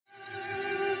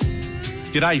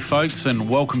G'day folks, and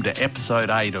welcome to episode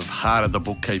 8 of Heart of the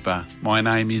Bookkeeper. My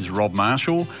name is Rob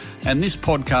Marshall, and this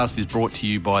podcast is brought to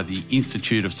you by the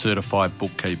Institute of Certified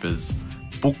Bookkeepers.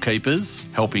 Bookkeepers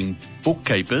helping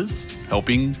bookkeepers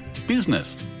helping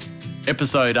business.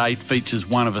 Episode 8 features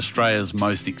one of Australia's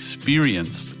most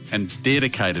experienced and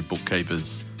dedicated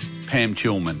bookkeepers, Pam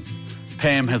Chilman.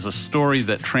 Pam has a story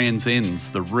that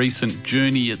transcends the recent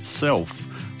journey itself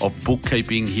of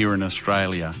bookkeeping here in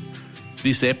Australia.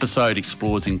 This episode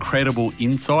explores incredible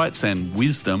insights and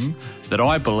wisdom that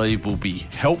I believe will be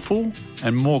helpful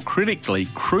and, more critically,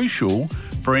 crucial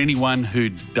for anyone who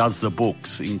does the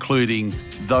books, including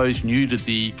those new to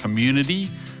the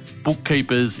community,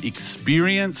 bookkeepers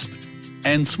experienced,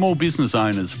 and small business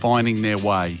owners finding their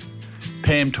way.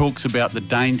 Pam talks about the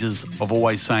dangers of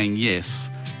always saying yes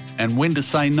and when to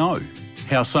say no,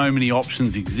 how so many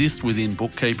options exist within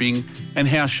bookkeeping, and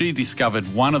how she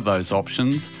discovered one of those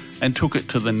options and took it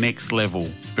to the next level,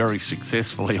 very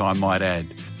successfully, I might add.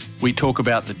 We talk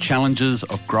about the challenges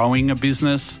of growing a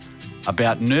business,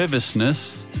 about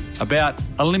nervousness, about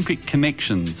Olympic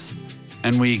connections,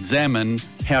 and we examine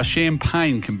how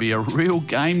champagne can be a real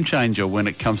game changer when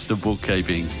it comes to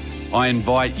bookkeeping. I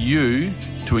invite you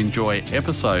to enjoy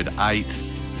episode 8,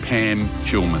 Pam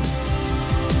Chilman.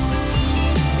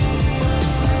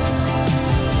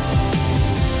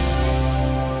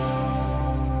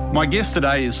 My guest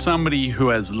today is somebody who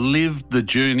has lived the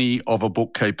journey of a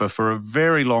bookkeeper for a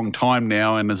very long time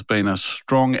now and has been a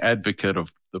strong advocate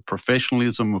of the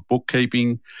professionalism of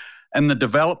bookkeeping and the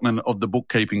development of the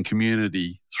bookkeeping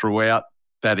community throughout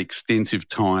that extensive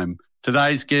time.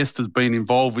 Today's guest has been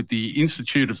involved with the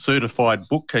Institute of Certified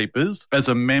Bookkeepers as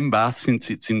a member since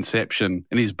its inception,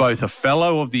 and is both a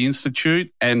fellow of the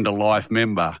Institute and a life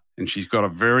member. And she's got a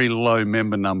very low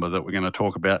member number that we're going to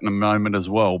talk about in a moment as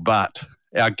well. But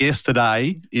our guest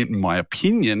today, in my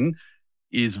opinion,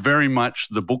 is very much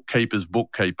the bookkeeper's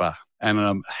bookkeeper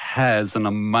and has an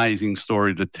amazing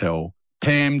story to tell.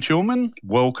 Pam Chilman,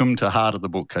 welcome to Heart of the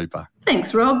Bookkeeper.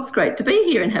 Thanks, Rob. It's great to be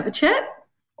here and have a chat.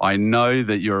 I know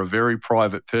that you're a very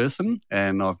private person,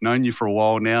 and I've known you for a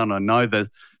while now, and I know that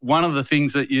one of the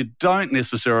things that you don't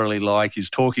necessarily like is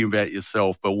talking about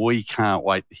yourself, but we can't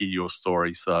wait to hear your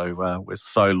story. So we're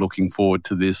so looking forward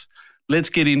to this. Let's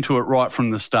get into it right from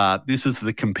the start. This is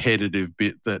the competitive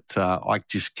bit that I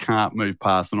just can't move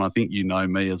past, and I think you know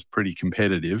me as pretty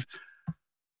competitive.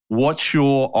 What's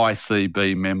your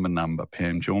ICB member number,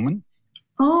 Pam Chilman?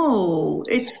 Oh,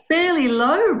 it's fairly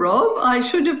low, Rob. I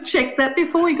should have checked that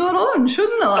before we got on,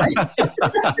 shouldn't I?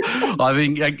 I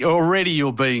think already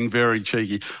you're being very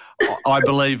cheeky. I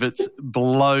believe it's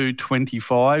below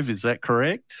 25. Is that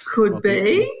correct? Could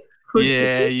be.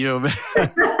 You're.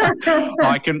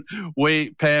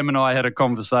 Pam and I had a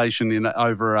conversation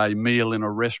over a meal in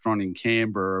a restaurant in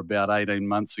Canberra about 18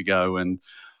 months ago, and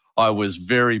I was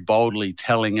very boldly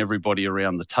telling everybody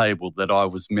around the table that I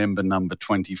was member number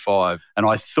 25, and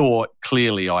I thought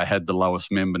clearly I had the lowest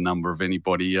member number of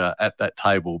anybody at that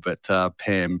table, but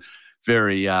Pam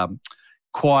very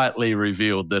quietly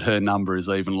revealed that her number is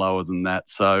even lower than that.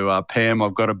 So, Pam,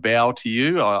 I've got to bow to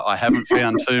you. I haven't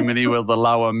found too many with the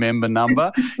lower member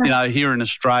number. You know, here in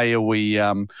Australia, we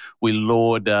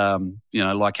laud,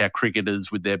 like our cricketers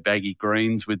with their baggy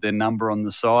greens with their number on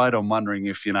the side. I'm wondering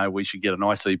if, we should get an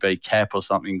ICB cap or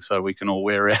something so we can all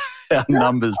wear our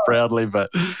numbers proudly. But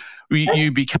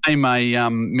you became a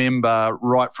member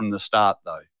right from the start,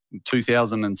 though, in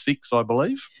 2006, I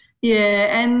believe.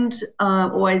 Yeah, and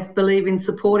always believe in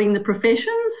supporting the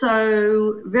profession,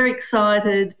 so very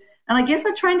excited. And I guess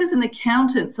I trained as an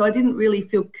accountant, so I didn't really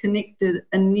feel connected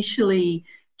initially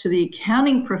to the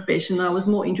accounting profession. I was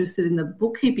more interested in the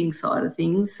bookkeeping side of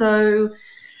things. So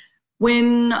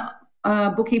when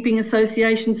bookkeeping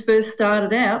associations first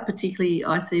started out, particularly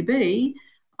ICB,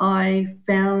 I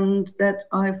found that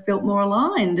I felt more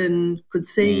aligned and could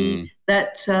see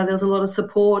that there was a lot of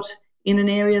support in an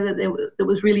area that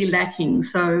was really lacking.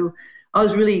 So I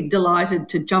was really delighted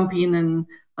to jump in, and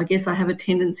I guess I have a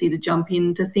tendency to jump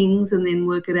into things and then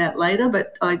work it out later.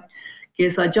 But I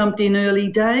guess I jumped in early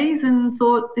days and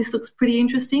thought this looks pretty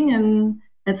interesting, and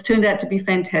it's turned out to be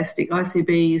fantastic.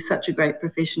 ICB is such a great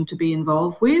profession to be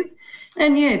involved with.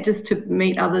 And, just to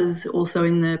meet others also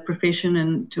in the profession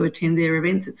and to attend their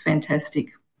events, it's fantastic.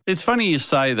 It's funny you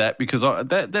say that, because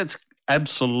that's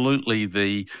absolutely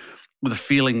the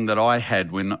feeling that I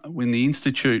had when the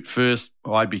Institute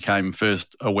I became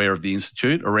first aware of the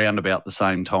Institute around about the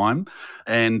same time.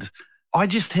 And I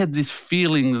just had this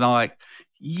feeling like,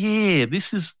 yeah,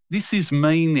 this is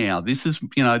me now. This is,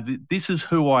 this is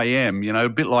who I am. A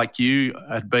bit like you,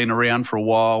 had been around for a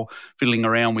while, fiddling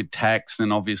around with tax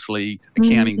and obviously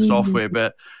accounting software.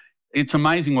 But it's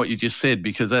amazing what you just said,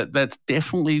 because that's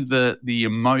definitely the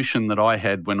emotion that I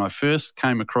had when I first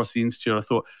came across the Institute. I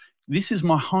thought, this is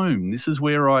my home. This is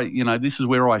where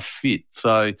I fit.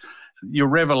 So your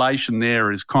revelation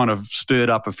there has kind of stirred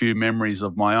up a few memories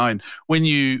of my own. When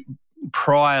you,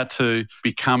 prior to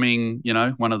becoming,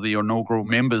 one of the inaugural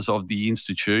members of the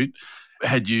Institute,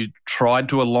 had you tried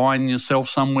to align yourself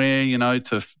somewhere,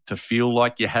 to feel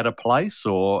like you had a place,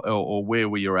 or where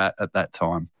were you at that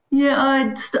time?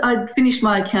 Yeah, I'd finished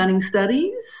my accounting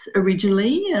studies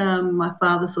originally. My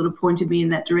father sort of pointed me in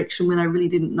that direction when I really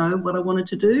didn't know what I wanted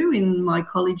to do in my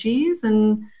college years.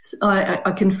 And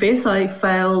I confess I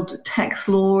failed tax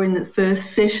law in the first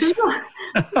session.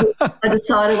 I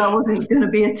decided I wasn't going to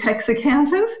be a tax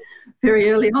accountant very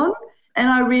early on. And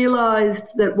I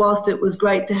realised that whilst it was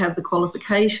great to have the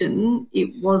qualification, it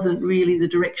wasn't really the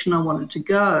direction I wanted to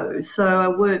go. So I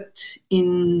worked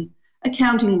in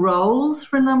accounting roles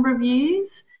for a number of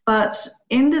years, but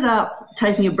ended up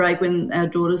taking a break when our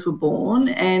daughters were born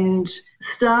and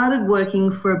started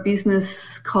working for a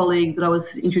business colleague that I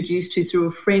was introduced to through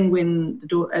a friend when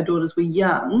our daughters were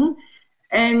young.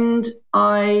 And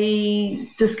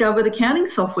I discovered accounting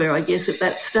software, I guess, at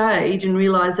that stage, and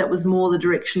realised that was more the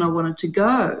direction I wanted to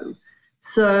go.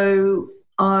 So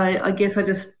I guess I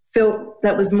just felt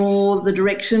that was more the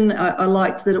direction. I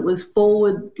liked that it was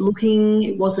forward-looking.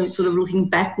 It wasn't sort of looking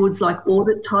backwards like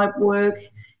audit-type work.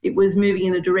 It was moving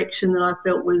in a direction that I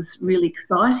felt was really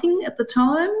exciting at the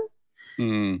time.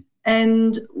 Mm.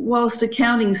 And whilst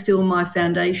accounting is still my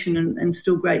foundation and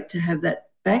still great to have that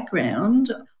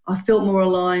background, I felt more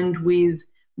aligned with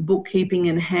bookkeeping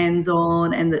and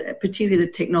hands-on, and particularly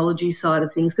the technology side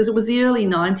of things, because it was the early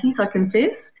 90s, I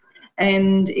confess,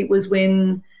 and it was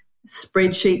when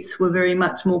spreadsheets were very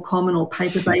much more common, or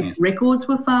paper-based records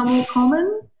were far more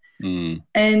common. Mm.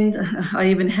 And I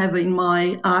even have in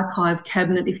my archive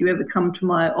cabinet, if you ever come to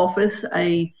my office,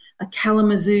 a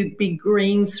Kalamazoo big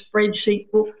green spreadsheet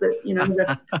book that,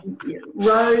 the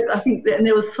row, I think, and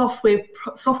there was software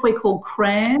called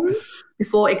CRAN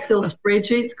before Excel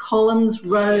spreadsheets, columns,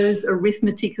 rows,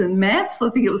 arithmetic and maths, I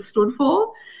think it was stood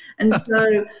for. And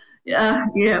so,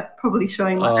 probably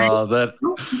showing my age.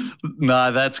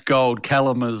 No, that's gold.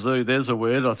 Kalamazoo, there's a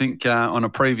word. I think on a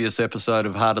previous episode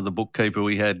of Heart of the Bookkeeper,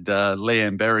 we had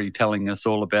Leanne Berry telling us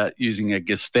all about using a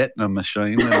Gestetner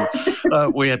machine. And,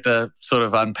 we had to sort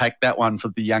of unpack that one for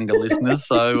the younger listeners.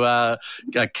 So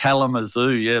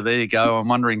Kalamazoo, yeah, there you go. I'm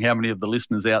wondering how many of the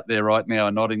listeners out there right now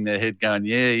are nodding their head going,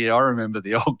 yeah, I remember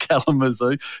the old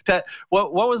Kalamazoo.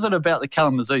 What was it about the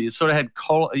Kalamazoo? You sort of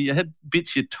had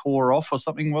bits you tore off or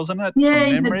something, wasn't it? Yeah,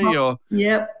 from memory,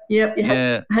 Yep.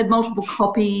 You had multiple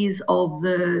copies of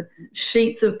the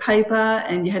sheets of paper,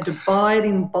 and you had to buy it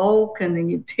in bulk, and then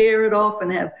you tear it off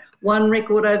and have one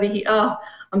record over here. Oh,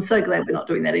 I'm so glad we're not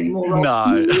doing that anymore. Rob.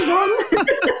 No.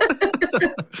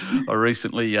 I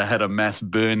recently had a mass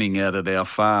burning out at our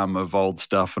farm of old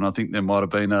stuff, and I think there might have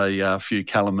been a few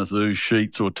Kalamazoo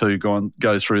sheets or two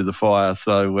go through the fire,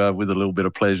 so with a little bit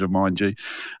of pleasure, mind you.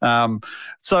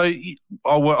 So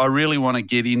I really want to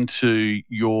get into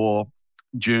your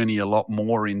journey a lot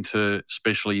more,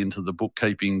 especially into the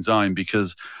bookkeeping zone,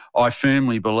 because I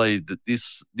firmly believe that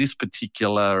this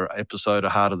particular episode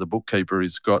of Heart of the Bookkeeper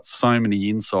has got so many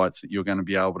insights that you're going to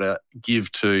be able to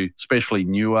give to especially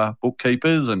newer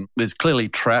bookkeepers. And there's clearly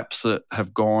traps that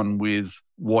have gone with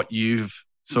what you've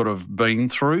sort of been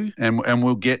through, and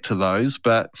we'll get to those.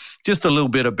 But just a little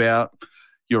bit about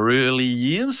your early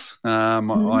years.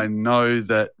 I know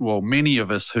that, many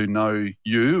of us who know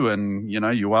you, and,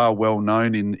 you are well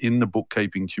known in the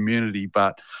bookkeeping community,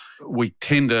 but we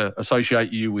tend to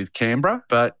associate you with Canberra,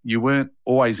 but you weren't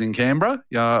always in Canberra.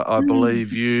 I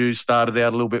believe you started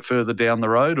out a little bit further down the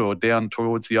road, or down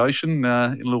towards the ocean, in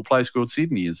a little place called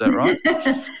Sydney. Is that right?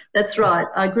 That's right.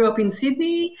 I grew up in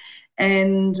Sydney,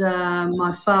 and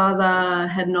my father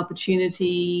had an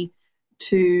opportunity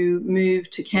to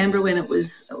move to Canberra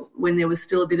when there was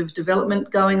still a bit of development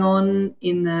going on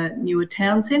in the newer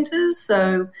town centres.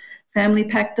 So family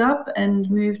packed up and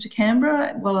moved to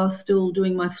Canberra while I was still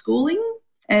doing my schooling,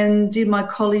 and did my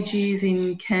college years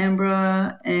in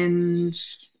Canberra, and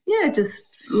just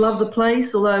love the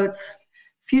place, although it's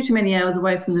a few too many hours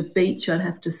away from the beach, I'd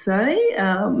have to say,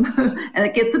 and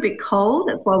it gets a bit cold.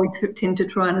 That's why we tend to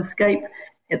try and escape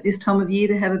at this time of year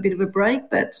to have a bit of a break.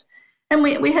 And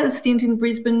we had a stint in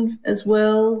Brisbane as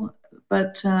well,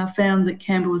 but found that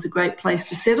Canberra was a great place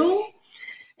to settle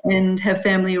and have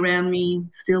family around me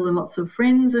still, and lots of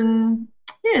friends. And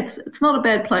Yeah, it's not a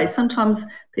bad place. Sometimes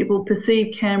people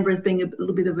perceive Canberra as being a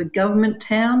little bit of a government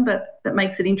town, but that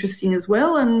makes it interesting as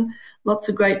well, and lots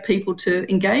of great people to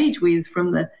engage with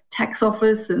from the tax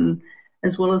office and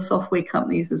as well as software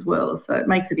companies as well. So it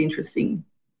makes it interesting.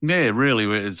 Yeah, really,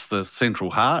 it's the central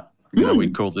heart.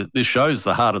 We call this show's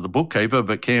the heart of the bookkeeper,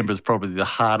 but Canberra's probably the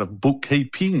heart of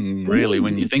bookkeeping, really,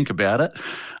 when you think about it,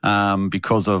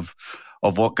 because of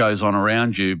what goes on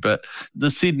around you. But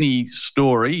the Sydney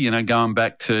story, going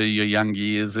back to your young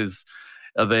years,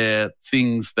 are there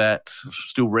things that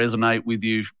still resonate with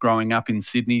you growing up in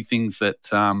Sydney, things that,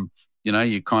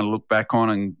 you kind of look back on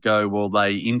and go, well,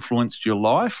 they influenced your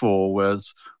life, or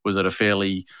was it a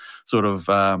fairly sort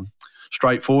of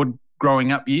straightforward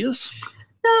growing up years?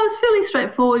 No, it was fairly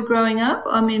straightforward growing up.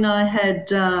 I mean, I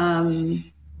had,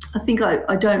 I think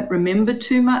I don't remember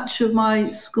too much of my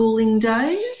schooling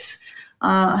days.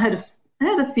 I had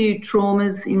a few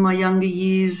traumas in my younger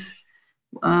years.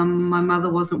 My mother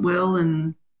wasn't well,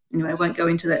 and I won't go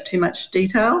into that too much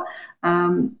detail.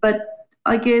 But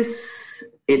I guess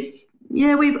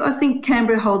I think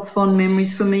Canberra holds fond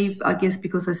memories for me. I guess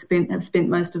because I have spent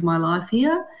most of my life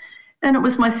here, and it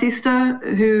was my sister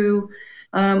who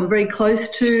we're very close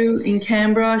to in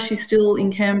Canberra. She's still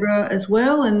in Canberra as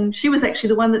well, and she was actually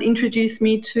the one that introduced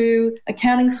me to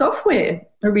accounting software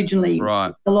originally,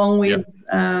 right? Along with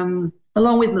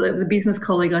the business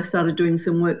colleague I started doing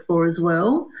some work for as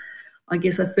well. I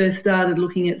guess I first started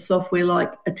looking at software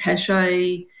like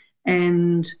Attaché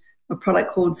and a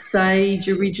product called Sage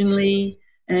originally,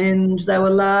 and they were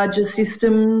larger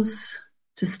systems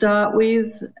to start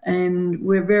with, and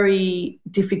were very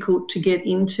difficult to get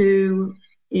into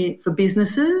for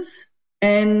businesses.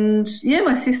 And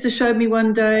my sister showed me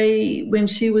one day when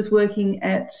she was working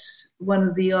at one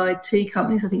of the IT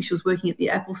companies. I think she was working at the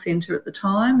Apple Centre at the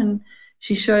time, and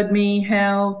she showed me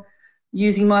how,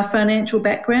 using my financial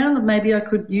background, maybe I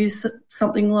could use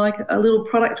something like a little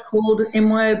product called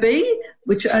MYOB,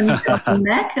 which only got on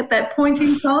Mac at that point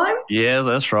in time. Yeah,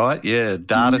 that's right. Yeah,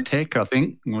 Data Tech, I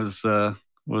think, was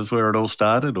where it all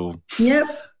started. Or Yep.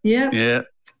 Yeah.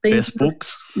 Best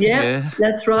Books. Yeah,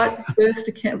 that's right. First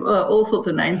account, all sorts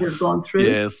of names that have gone through.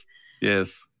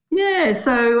 Yes. Yeah,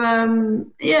 so,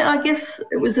 I guess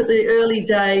it was at the early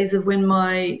days of when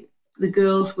the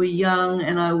girls were young,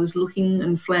 and I was looking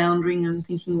and floundering and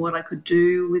thinking what I could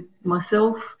do with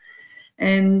myself,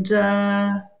 and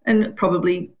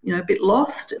probably, a bit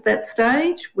lost at that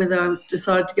stage, whether I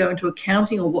decided to go into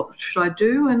accounting or what should I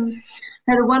do, and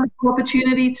had a wonderful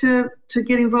opportunity to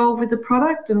get involved with the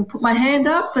product and put my hand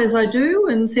up, as I do,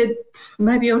 and said,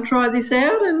 maybe I'll try this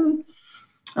out. And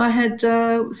I had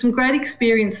some great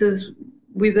experiences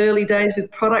with early days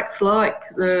with products like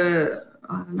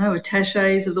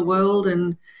Attachés of the world,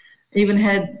 and even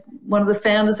had one of the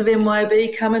founders of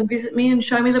MYOB come and visit me and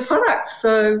show me the product.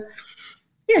 So,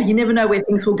 you never know where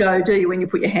things will go, do you, when you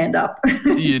put your hand up?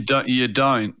 You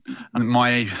don't.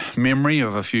 My memory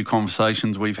of a few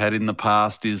conversations we've had in the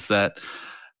past is that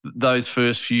those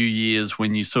first few years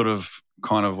when you sort of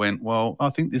kind of went, well, I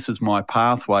think this is my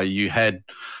pathway, you had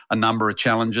a number of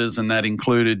challenges, and that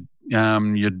included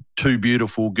your two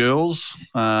beautiful girls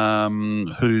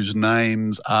whose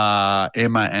names are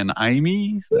Emma and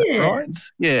Amy. Is that right?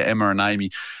 Yeah, Emma and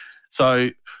Amy. So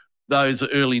those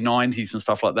early 90s and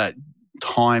stuff like that,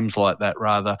 times like that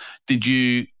rather, did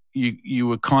you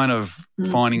were kind of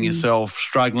finding yourself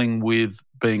struggling with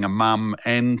being a mum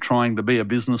and trying to be a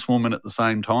businesswoman at the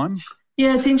same time?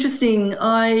 Yeah, it's interesting.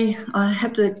 I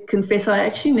have to confess, I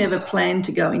actually never planned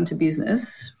to go into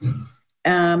business.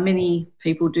 Many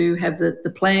people do have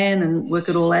the plan and work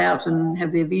it all out and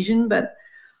have their vision, but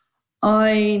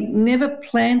I never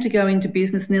planned to go into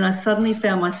business. And then I suddenly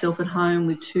found myself at home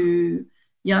with two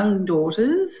young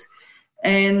daughters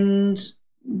and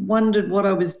wondered what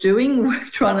I was doing,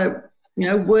 trying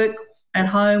to, work at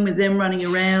home with them running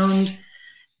around,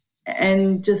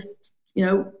 and just,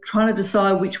 trying to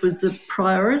decide which was the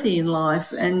priority in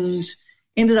life, and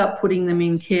ended up putting them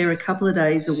in care a couple of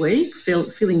days a week,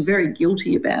 feeling very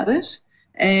guilty about it.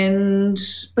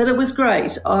 But it was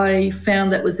great. I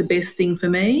found that was the best thing for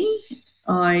me,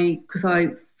 because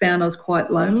I found I was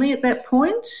quite lonely at that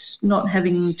point, not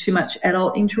having too much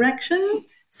adult interaction.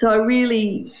 So I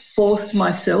really forced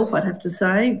myself, I'd have to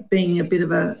say, being a bit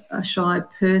of a shy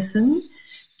person,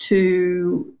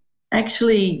 to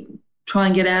actually try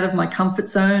and get out of my comfort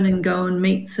zone and go and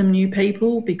meet some new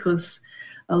people, because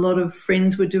a lot of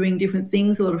friends were doing different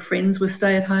things. A lot of friends were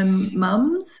stay-at-home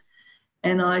mums,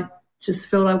 and I just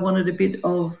felt I wanted a bit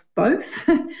of both,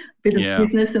 a bit of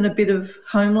business and a bit of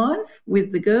home life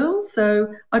with the girls.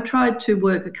 So I tried to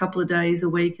work a couple of days a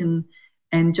week and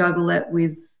juggle that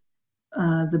with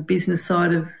the business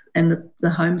side and the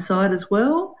home side as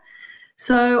well.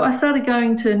 So I started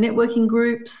going to networking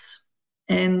groups,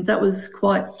 and that was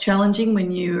quite challenging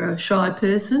when you're a shy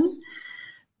person.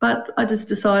 But I just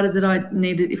decided that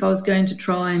if I was going to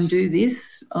try and do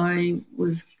this, I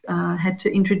had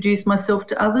to introduce myself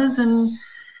to others, and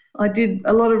I did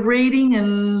a lot of reading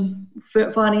and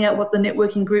finding out what the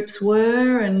networking groups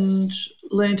were and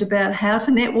learnt about how to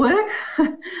network.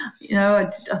 I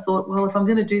thought, well, if I'm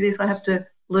going to do this, I have to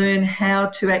learn how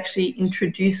to actually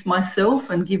introduce myself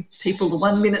and give people the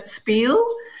 1-minute spiel.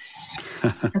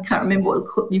 I can't remember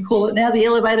what you call it now, the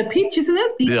elevator pitch, isn't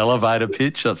it? The elevator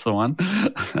pitch, that's the one.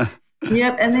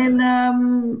 Yep, and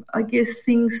then I guess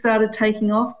things started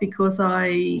taking off because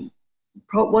I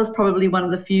was probably one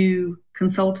of the few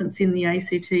consultants in the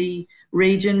ACT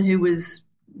region who was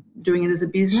doing it as a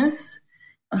business.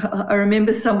 I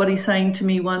remember somebody saying to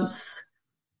me once,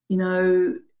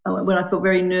 when I felt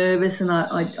very nervous and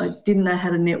I didn't know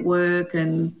how to network,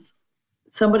 and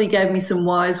somebody gave me some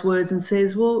wise words and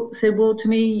said, well, to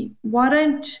me, why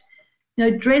don't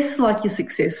dress like you're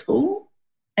successful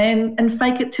and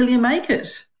fake it till you make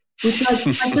it? Which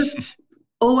I just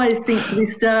always think to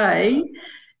this day.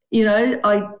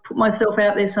 I put myself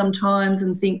out there sometimes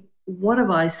and think, what have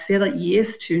I said a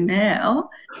yes to now?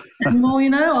 And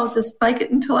I'll just fake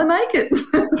it until I make it.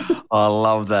 I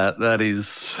love that. That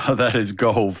is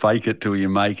gold. Fake it till you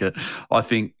make it. I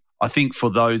think for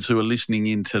those who are listening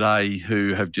in today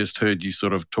who have just heard you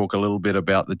sort of talk a little bit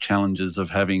about the challenges of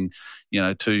having,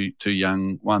 two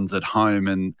young ones at home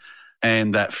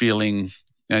and that feeling,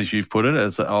 as you've put it,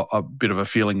 as a bit of a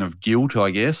feeling of guilt, I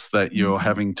guess, that you're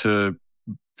having to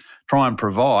try and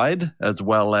provide as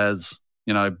well as,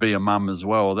 be a mum as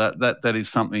well. That is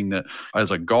something that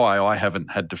as a guy I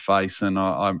haven't had to face, and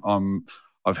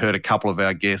I've heard a couple of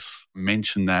our guests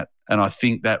mention that, and I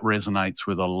think that resonates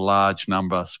with a large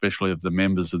number, especially of the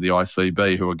members of the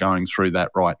ICB who are going through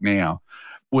that right now.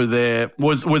 Was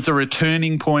there a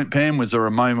turning point, Pam? Was there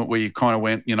a moment where you kind of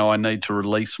went, I need to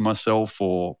release myself,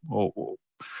 or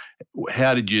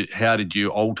how did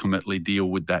you ultimately deal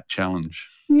with that challenge?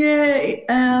 Yeah,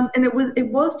 and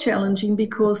it was challenging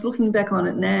because looking back on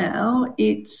it now,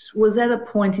 it was at a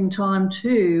point in time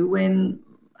too when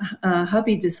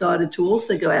hubby decided to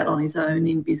also go out on his own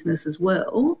in business as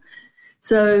well.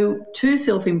 So two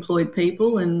self-employed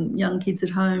people and young kids at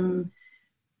home,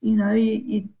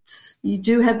 you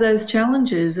do have those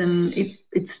challenges, and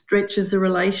it stretches the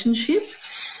relationship,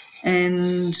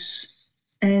 and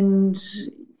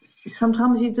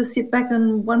sometimes you just sit back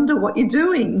and wonder what you're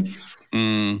doing.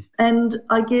 And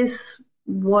I guess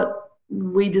what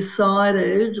we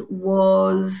decided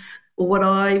was, or what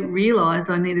I realised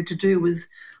I needed to do was,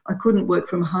 I couldn't work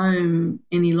from home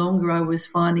any longer. I was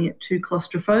finding it too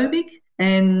claustrophobic,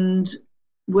 and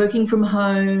working from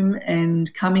home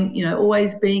and coming,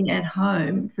 always being at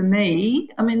home for me,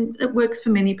 it works for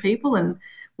many people, and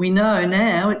we know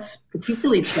now it's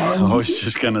particularly challenging. I was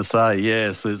just going to say,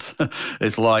 yes,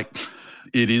 it's like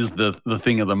it is the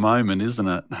thing of the moment, isn't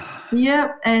it?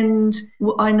 Yeah, and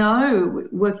I know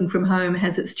working from home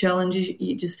has its challenges.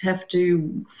 You just have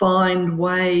to find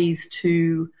ways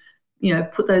to,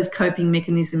 put those coping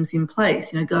mechanisms in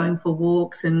place, going for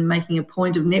walks and making a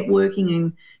point of networking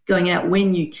and going out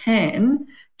when you can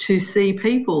to see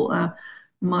people. One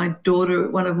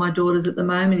of my daughters at the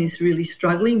moment is really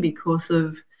struggling because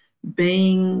of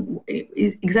being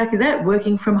exactly that,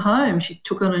 working from home. She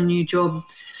took on a new job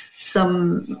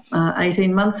some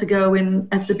 18 months ago when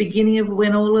at the beginning of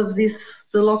when all of this,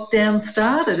 the lockdown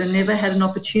started, and never had an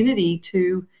opportunity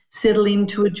to settle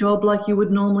into a job like you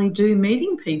would normally do,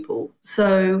 meeting people.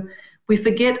 So we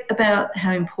forget about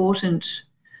how important,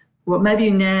 well,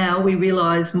 maybe now we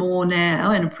realise more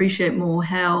now and appreciate more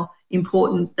how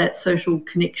important that social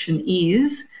connection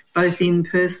is, both in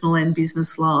personal and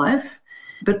business life.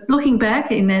 But looking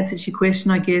back, in answer to your question,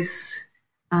 I guess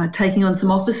taking on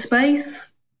some office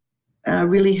space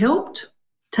really helped.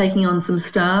 Taking on some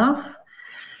staff,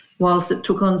 whilst it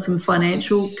took on some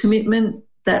financial commitment,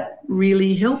 that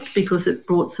really helped because it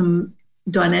brought some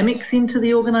dynamics into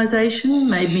the organisation,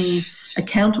 made me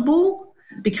accountable.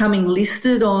 Becoming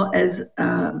listed as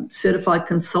a certified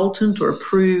consultant or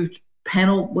approved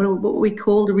panel, what we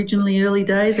called originally early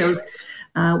days. There was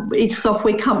each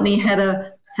software company had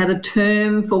a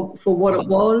term for what it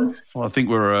was. Well, I think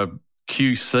we were a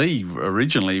QC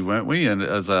originally, weren't we? And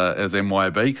as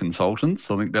MYOB consultants,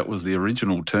 I think that was the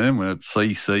original term. We're at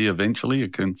CC eventually.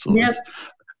 Yep.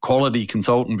 Quality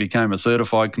consultant became a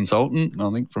certified consultant,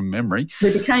 I think, from memory.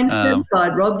 We became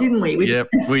certified, Rob, didn't we? Yep,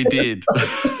 we did,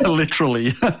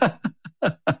 literally.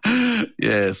 Yeah,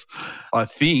 Yes. I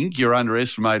think you're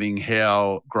underestimating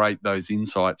how great those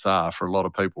insights are for a lot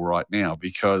of people right now,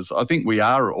 because I think we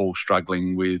are all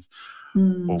struggling with,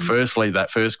 well, firstly,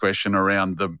 that first question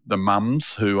around the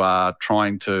mums who are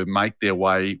trying to make their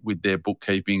way with their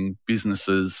bookkeeping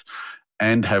businesses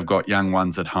and have got young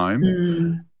ones at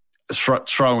home.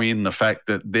 Throw in the fact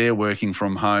that they're working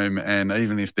from home, and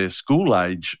even if they're school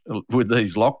age, with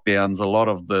these lockdowns, a lot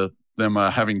of them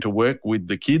are having to work with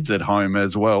the kids at home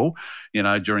as well,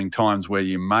 during times where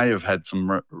you may have had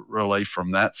some relief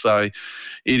from that. So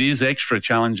it is extra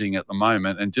challenging at the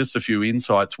moment. And just a few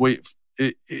insights.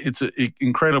 It's an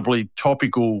incredibly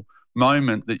topical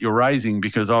moment that you're raising,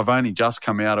 because I've only just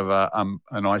come out of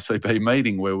an ICB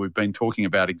meeting where we've been talking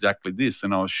about exactly this,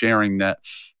 and I was sharing that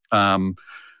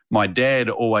my dad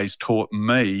always taught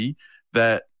me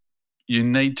that you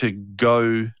need to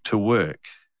go to work.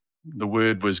 The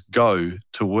word was go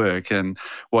to work. And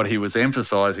what he was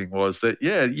emphasising was that,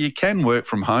 yeah, you can work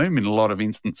from home in a lot of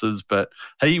instances, but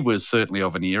he was certainly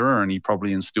of an era, and he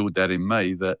probably instilled that in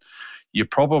me, that you're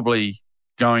probably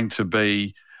going to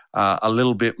be a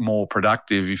little bit more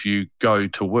productive if you go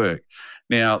to work.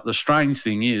 Now, the strange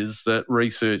thing is that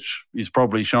research is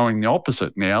probably showing the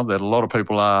opposite now, that a lot of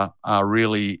people are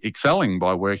really excelling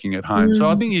by working at home. So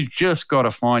I think you've just got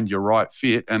to find your right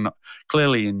fit. And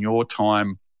clearly in your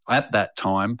time, at that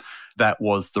time, that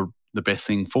was the best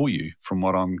thing for you from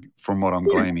what I'm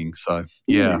gleaning. So,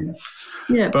 yeah.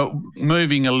 But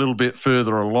moving a little bit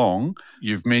further along,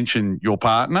 you've mentioned your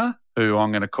partner, who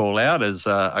I'm going to call out as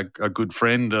a good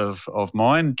friend of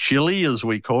mine, Chili as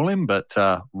we call him, but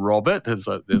Robert, there's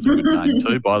a good name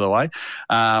too, by the way.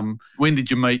 When did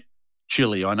you meet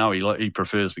Chili? I know he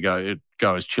prefers to go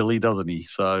as Chili, doesn't he?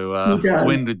 So he does.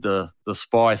 When did the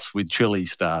spice with Chili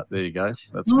start? There you go.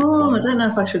 That's I don't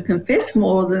know if I should confess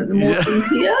more things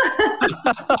here.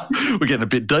 We're getting a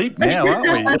bit deep now, aren't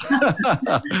we?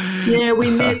 Yeah,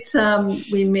 we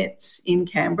met in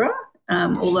Canberra.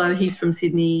 Although he's from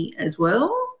Sydney as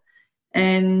well.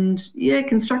 And,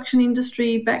 construction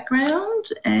industry background,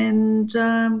 and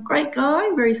great guy,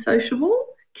 very sociable,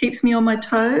 keeps me on my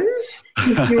toes,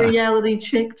 gives me a reality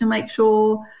check to make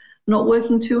sure I'm not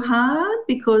working too hard,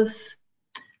 because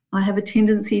I have a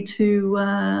tendency to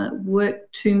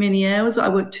work too many hours. I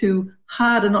work too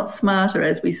hard and not smarter,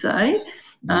 as we say.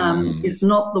 Is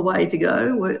not the way to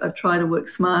go. I try to work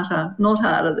smarter, not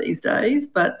harder these days,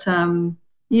 but...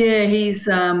 he's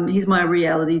my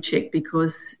reality check,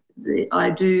 because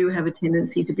I do have a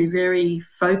tendency to be very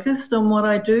focused on what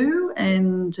I do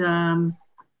and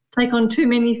take on too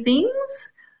many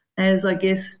things, as I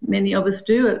guess many of us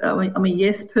do. I'm a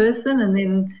yes person, and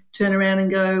then turn around and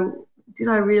go, did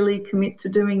I really commit to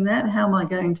doing that? How am I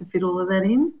going to fit all of that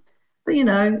in? But,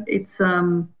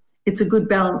 it's a good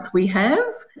balance we have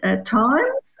at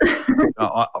times.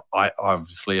 I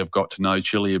obviously have got to know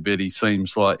Chili a bit. He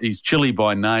seems like he's Chili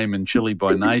by name and Chili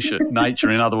by nature.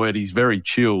 In other words, he's very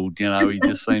chilled. He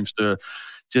just seems to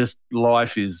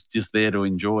life is just there to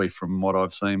enjoy, from what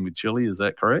I've seen with Chili. Is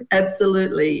that correct?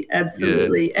 Absolutely. Yeah.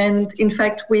 And in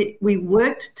fact, we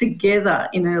worked together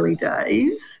in early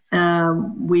days.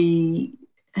 I'd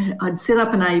set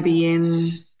up an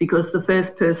ABN because the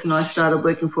first person I started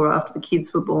working for after the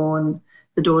kids were born,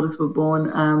 the daughters were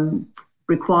born,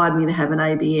 required me to have an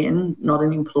ABN, not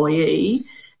an employee.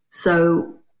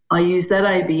 So I used that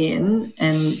ABN,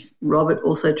 and Robert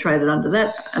also traded under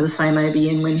the same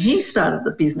ABN when he started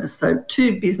the business. So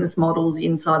two business models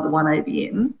inside the one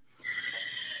ABN.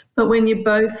 But when you're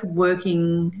both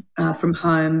working from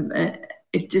home,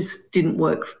 it just didn't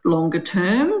work longer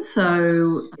term.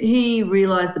 So he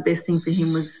realised the best thing for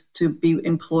him was to be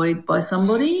employed by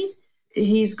somebody.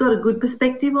 He's got a good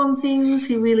perspective on things.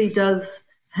 He really does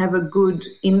have a good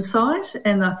insight,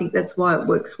 and I think that's why it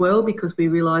works well, because we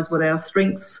realise what our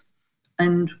strengths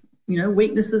and,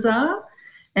 weaknesses are.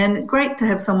 And great to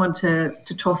have someone to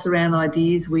toss around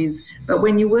ideas with. But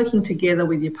when you're working together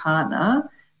with your partner,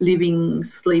 living,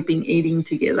 sleeping, eating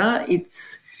together, it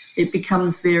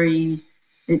becomes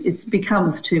it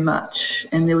becomes too much,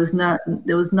 and there was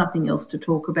nothing else to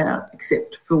talk about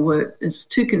except for work. It's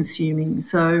too consuming.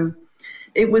 So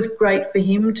it was great for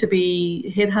him to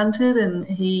be headhunted, and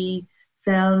he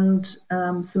found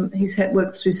he's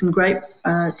worked through some great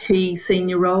key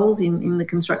senior roles in the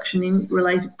construction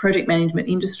related project management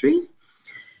industry,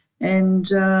 and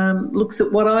looks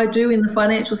at what I do in the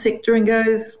financial sector and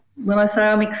goes, when I say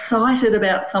I'm excited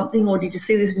about something, or did you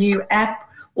see this new app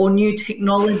new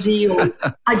technology, or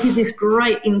I did this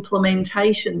great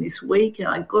implementation this week and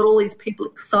I got all these people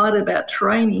excited about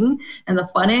training, and the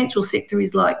financial sector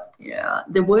is like, yeah,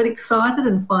 the word excited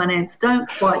and finance don't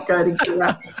quite go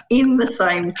together in the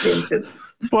same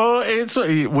sentence. Well,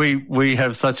 we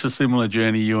have such a similar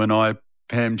journey, you and I,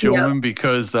 Pam Chilman,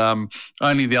 because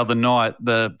only the other night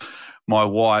my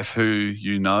wife, who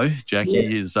you know,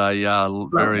 Jackie, is a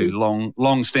very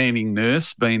long-standing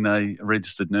nurse, been a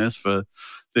registered nurse for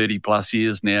 30 plus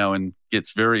years now, and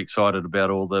gets very excited about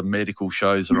all the medical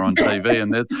shows that are on TV.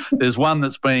 And there's one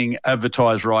that's being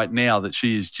advertised right now that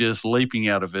she is just leaping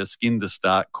out of her skin to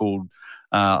start, called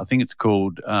I think it's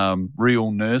called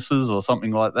Real Nurses or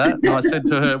something like that. And I said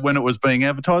to her when it was being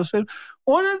advertised, I said,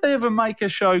 why don't they ever make a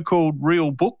show called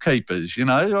Real Bookkeepers? You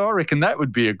know, I reckon that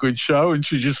would be a good show. And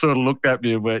she just sort of looked at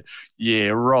me and went, yeah,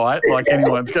 right, like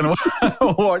anyone's going to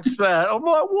watch that. I'm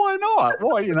like, why not?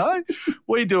 Why, you know,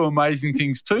 we do amazing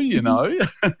things too, you know.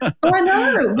 I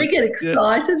know. We get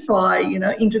excited by, you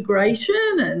know,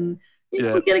 integration, and we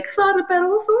get excited about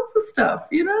all sorts of stuff,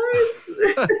 you know. It's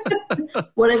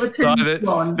whatever turns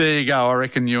on. There you go. I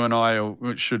reckon you and I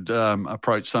should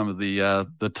approach some of the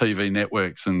TV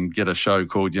networks and get a show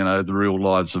called, you know, The Real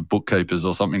Lives of Bookkeepers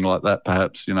or something like that,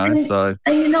 perhaps, you know. And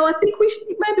you know, I think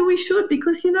maybe we should,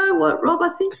 because you know what, Rob,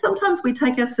 I think sometimes we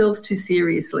take ourselves too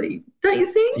seriously. Don't you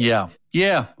think?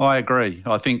 Yeah, I agree.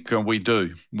 I think we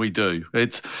do.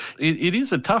 It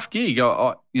is a tough gig.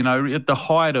 You know, at the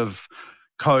height of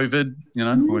COVID, you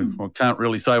know, we can't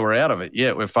really say we're out of it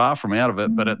yet. We're far from out of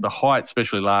it. But at the height,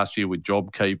 especially last year with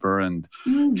JobKeeper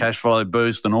and Cash Flow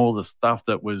Boost and all the stuff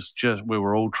that was just, we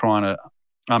were all trying to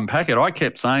unpack it. I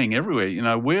kept saying everywhere, you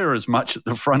know, we're as much at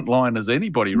the front line as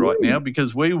anybody right now,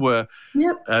 because we were,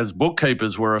 as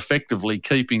bookkeepers, were effectively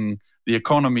keeping the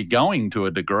economy going to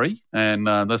a degree. And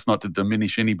that's not to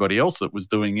diminish anybody else that was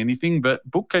doing anything, but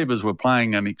bookkeepers were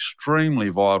playing an extremely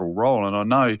vital role. And I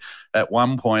know at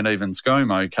one point even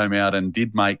ScoMo came out and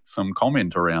did make some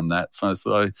comment around that.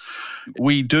 So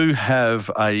we do have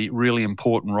a really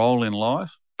important role in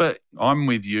life. But I'm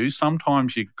with you.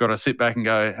 Sometimes you've got to sit back and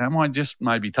go, am I just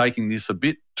maybe taking this a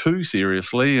bit too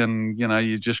seriously? And, you know,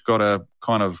 you just got to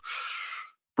kind of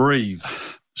breathe.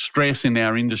 Stress in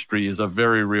our industry is a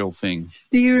very real thing.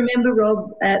 Do you remember,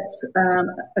 Rob, at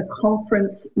a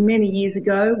conference many years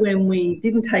ago when we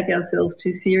didn't take ourselves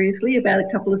too seriously about a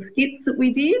couple of skits that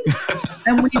we did?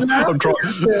 And we laughed at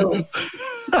ourselves.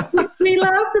 We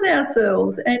laughed at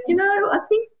ourselves. And, you know, I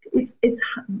think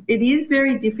it is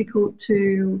very difficult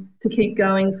to keep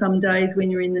going some days when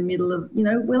you're in the middle of, you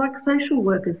know, we're like social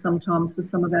workers sometimes for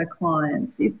some of our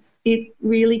clients. It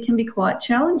really can be quite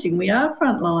challenging. We are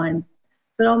frontline.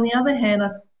 But on the other hand,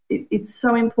 it's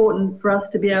so important for us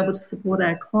to be able to support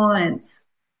our clients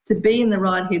to be in the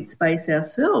right headspace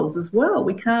ourselves as well.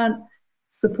 We can't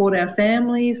support our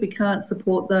families, we can't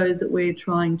support those that we're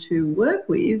trying to work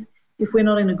with if we're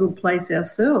not in a good place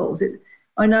ourselves.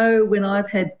 I know when I've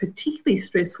had particularly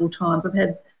stressful times, I've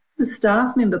had a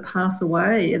staff member pass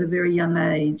away at a very young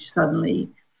age suddenly,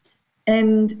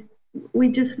 and we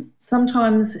just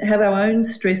sometimes have our own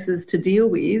stresses to deal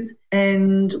with,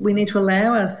 and we need to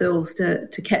allow ourselves to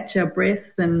catch our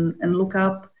breath and look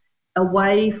up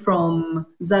away from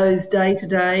those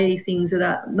day-to-day things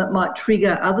that might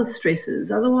trigger other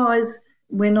stresses. Otherwise,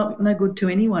 we're no good to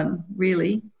anyone,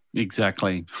 really.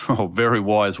 Exactly. Oh, very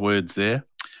wise words there.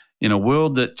 In a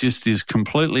world that just is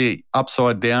completely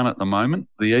upside down at the moment,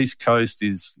 the East Coast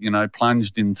is, you know,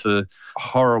 plunged into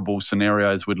horrible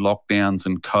scenarios with lockdowns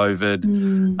and COVID.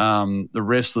 The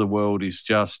rest of the world is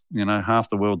just, you know, half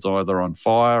the world's either on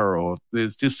fire, or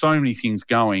there's just so many things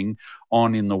going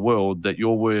on in the world that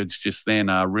your words just then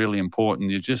are really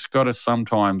important. You just got to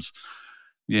sometimes,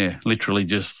 literally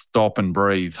just stop and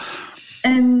breathe.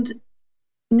 And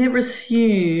never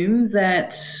assume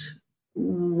that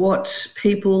what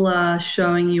people are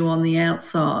showing you on the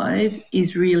outside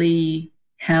is really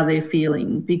how they're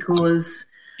feeling, because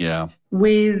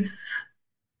with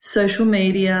social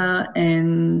media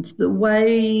and the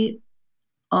way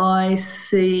I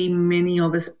see many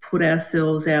of us put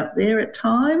ourselves out there at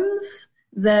times,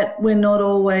 that we're not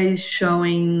always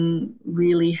showing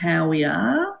really how we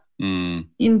are.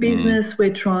 In business,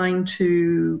 we're trying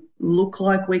to look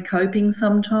like we're coping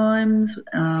sometimes.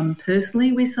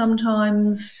 Personally, we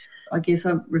sometimes, I guess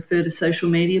I refer to social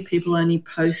media, people only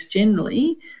post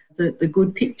generally the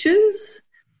good pictures.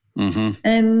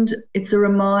 And it's a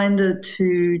reminder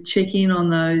to check in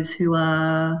on those who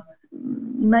are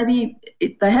maybe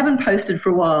they haven't posted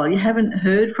for a while. You haven't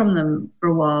heard from them for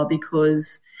a while,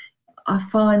 because I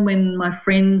find when my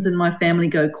friends and my family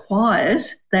go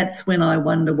quiet, that's when I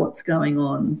wonder what's going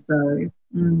on. So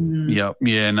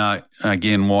Yeah, no,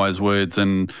 again, wise words.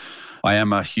 And I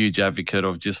am a huge advocate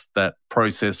of just that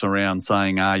process around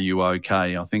saying, are you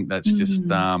okay? I think that's just,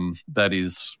 that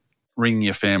is, ring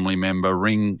your family member,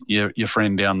 ring your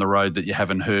friend down the road that you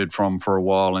haven't heard from for a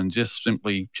while, and just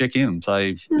simply check in and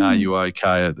say, are you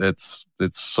okay? That's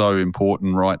so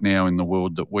important right now in the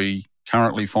world that we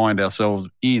currently find ourselves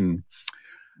in.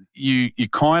 You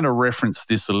kind of referenced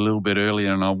this a little bit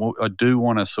earlier, and I do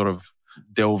want to sort of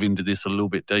delve into this a little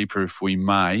bit deeper if we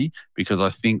may, because I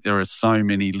think there are so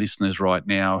many listeners right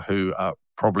now who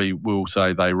probably will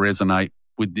say they resonate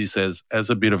with this as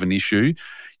a bit of an issue.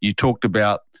 You talked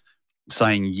about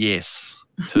saying yes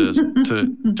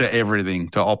to everything,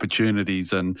 to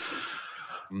opportunities, and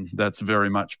that's very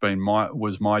much been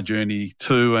my journey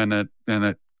too, and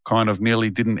it kind of nearly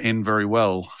didn't end very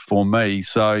well for me.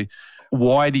 So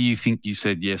why do you think you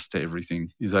said yes to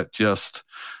everything? Is that just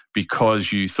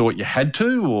because you thought you had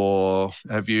to, or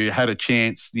have you had a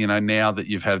chance, now that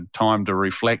you've had time to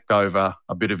reflect over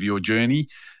a bit of your journey,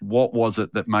 what was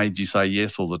it that made you say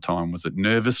yes all the time? Was it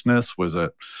nervousness? Was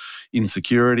it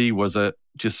insecurity? Was it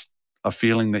just a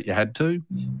feeling that you had to?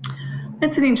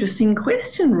 That's an interesting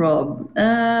question, Rob.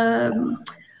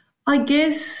 I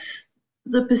guess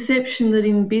the perception that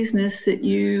in business that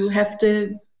you have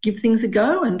to give things a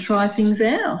go and try things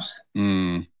out.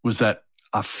 Was that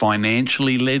a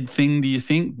financially led thing, do you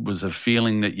think? Was a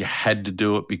feeling that you had to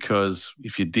do it because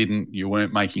if you didn't, you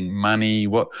weren't making money?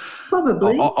 What?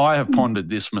 Probably. I have pondered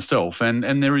this myself, and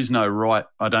there is no right,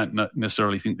 I don't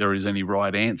necessarily think there is any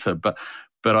right answer, but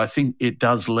I think it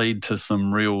does lead to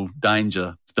some real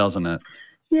danger, doesn't it?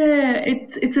 Yeah,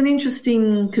 it's an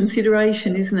interesting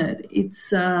consideration, isn't it?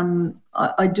 It's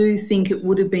I do think it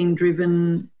would have been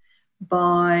driven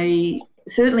by,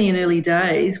 certainly in early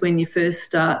days when you first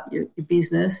start your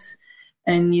business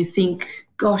and you think,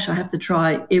 gosh, I have to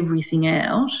try everything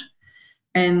out.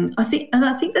 And I think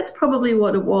that's probably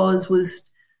what it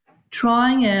was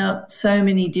trying out so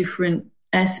many different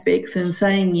aspects and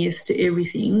saying yes to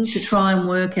everything to try and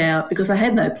work out, because I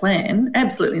had no plan,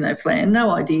 absolutely no plan, no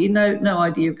idea, no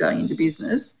idea of going into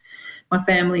business. My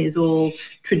family is all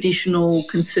traditional,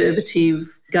 conservative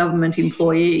government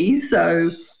employees, so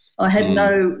I had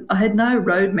no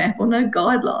roadmap or no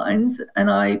guidelines,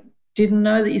 and I didn't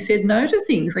know that you said no to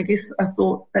things. I guess I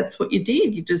thought that's what you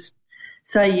did. You just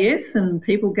say yes, and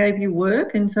people gave you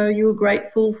work, and so you were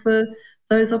grateful for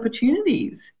those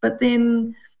opportunities. But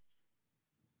then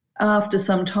after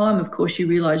some time, of course, you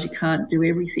realise you can't do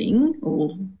everything,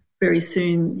 or very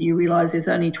soon you realise there's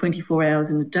only 24 hours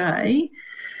in a day,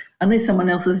 unless someone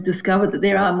else has discovered that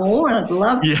there are more, and I'd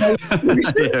love to know the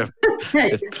solution.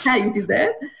 How you did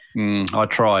that. I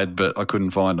tried, but I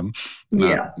couldn't find them. No.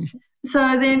 Yeah.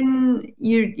 So then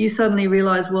you suddenly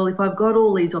realise, well, if I've got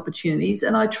all these opportunities,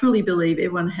 and I truly believe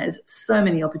everyone has so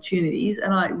many opportunities,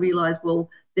 and I realise, well,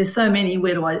 there's so many,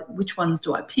 which ones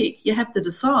do I pick? You have to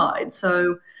decide.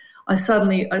 So I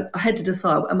had to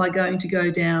decide, am I going to go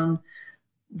down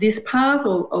this path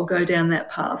or go down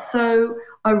that path? So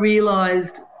I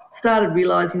started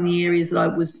realising the areas that I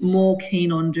was more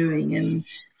keen on doing, and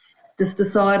just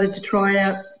decided to try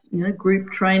out, group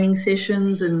training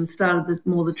sessions, and started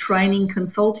the training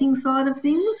consulting side of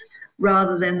things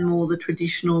rather than more the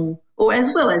traditional, or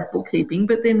as well as bookkeeping,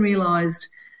 but then realised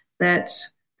that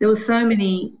there were so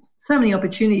many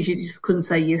opportunities, you just couldn't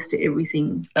say yes to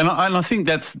everything. And I think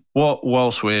that's what,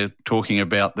 whilst we're talking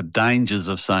about the dangers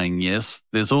of saying yes,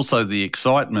 there's also the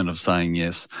excitement of saying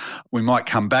yes. We might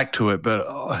come back to it,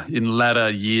 but in latter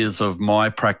years of my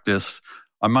practice,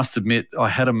 I must admit I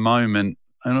had a moment,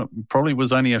 and it probably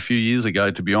was only a few years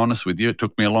ago, to be honest with you. It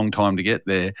took me a long time to get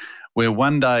there, where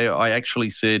one day I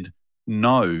actually said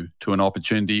no to an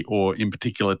opportunity, or in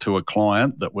particular to a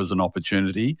client that was an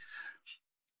opportunity.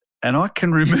 And I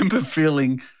can remember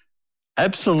feeling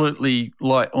absolutely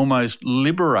like almost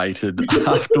liberated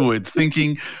afterwards,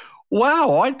 thinking,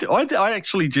 wow, I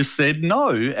actually just said no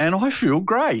and I feel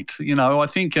great. I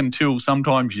think until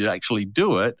sometimes you actually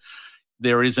do it,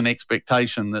 there is an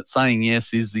expectation that saying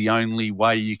yes is the only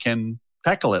way you can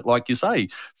tackle it. Like you say,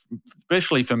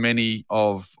 especially for many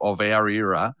of our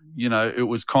era, it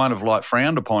was kind of like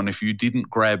frowned upon if you didn't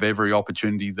grab every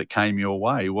opportunity that came your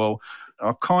way. Well,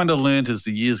 I've kind of learned as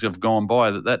the years have gone by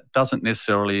that doesn't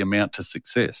necessarily amount to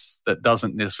success. That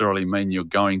doesn't necessarily mean you're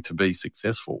going to be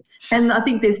successful. And I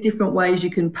think there's different ways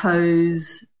you can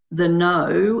pose the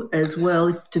no as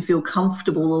well, to feel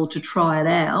comfortable or to try it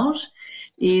out.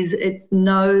 Is it's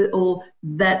no, or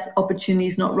that opportunity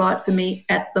is not right for me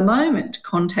at the moment.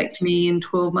 Contact me in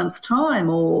 12 months' time,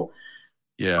 or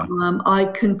Yeah. I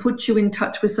can put you in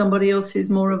touch with somebody else who's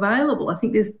more available. I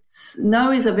think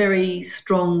no is a very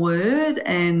strong word,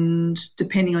 and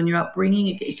depending on your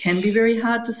upbringing, it can be very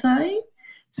hard to say.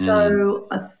 So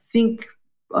I think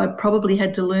I probably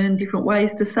had to learn different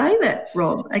ways to say that,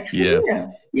 Rob, actually.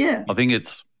 Yeah. I think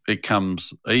it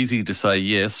comes easy to say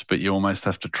yes, but you almost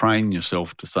have to train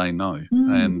yourself to say no.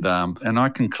 And I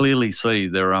can clearly see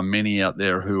there are many out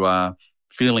there who are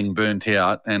feeling burnt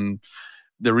out, and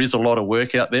there is a lot of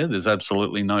work out there. There's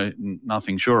absolutely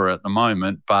nothing sure at the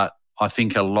moment, but I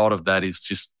think a lot of that is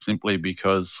just simply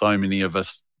because so many of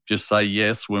us just say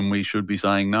yes when we should be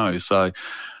saying no. So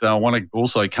I want to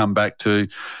also come back to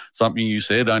something you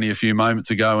said only a few moments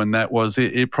ago, and that was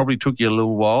it probably took you a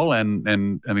little while. And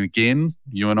again,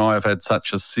 you and I have had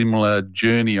such a similar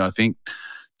journey, I think,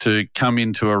 to come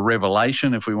into a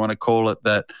revelation, if we want to call it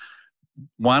that.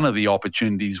 One of the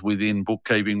opportunities within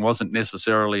bookkeeping wasn't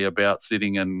necessarily about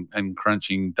sitting and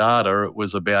crunching data. It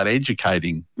was about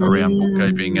educating around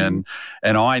bookkeeping. And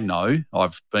I know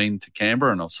I've been to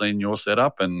Canberra and I've seen your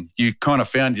setup, and you kind of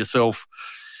found yourself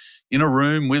in a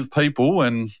room with people,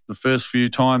 and the first few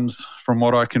times, from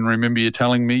what I can remember you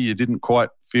telling me, you didn't quite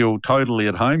feel totally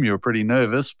at home. You were pretty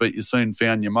nervous, but you soon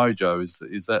found your mojo. Is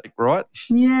that right?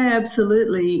 Yeah,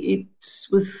 absolutely. It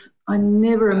was. I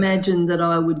never imagined that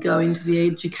I would go into the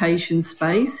education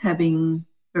space, having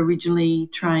originally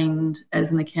trained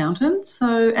as an accountant.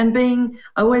 I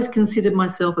always considered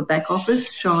myself a back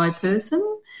office shy person,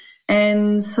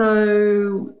 and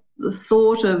so the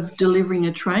thought of delivering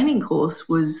a training course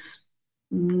was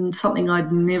something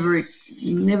I'd never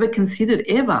considered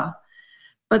ever.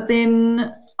 But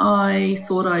then I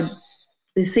thought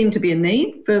there seemed to be a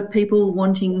need for people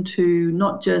wanting to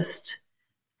not just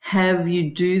have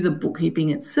you do the bookkeeping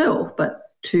itself,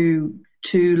 but to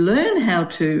learn how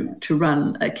to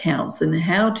run accounts and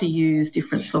how to use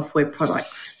different software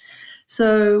products.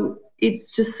 So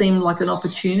it just seemed like an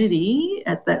opportunity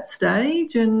at that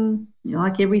stage, and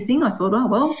like everything, I thought, oh,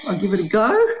 well, I'll give it a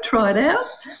go, try it out.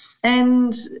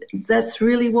 And that's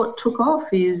really what took off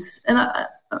and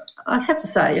I have to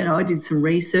say, I did some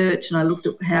research and I looked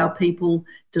at how people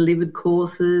delivered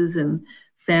courses and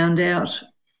found out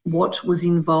what was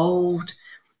involved,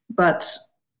 but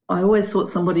I always thought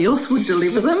somebody else would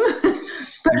deliver them.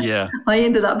 But yeah. I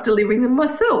ended up delivering them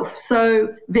myself.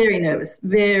 So very nervous.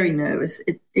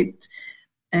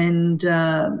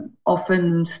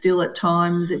 Often still at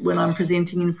times when I'm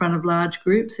presenting in front of large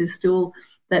groups, there's still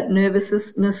that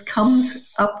nervousness comes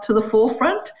up to the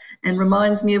forefront and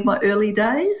reminds me of my early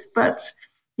days. But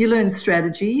you learn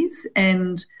strategies,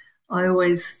 and I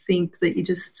always think that you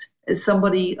just, as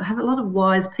somebody, I have a lot of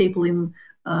wise people in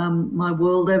my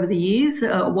world over the years.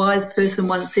 A wise person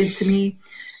once said to me,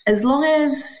 as long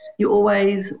as you're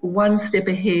always one step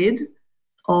ahead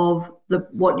of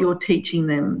what you're teaching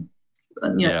them,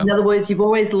 in other words, you've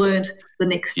always learnt the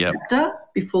next chapter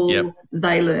before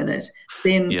they learn it,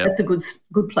 then that's a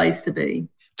good place to be.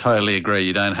 Totally agree.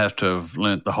 You don't have to have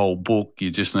learnt the whole book. You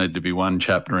just need to be one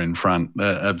chapter in front.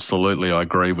 Absolutely, I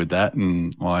agree with that.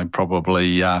 And I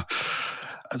probably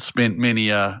spent many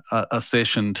a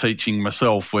session teaching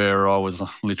myself where I was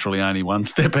literally only one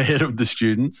step ahead of the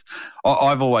students.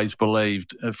 I've always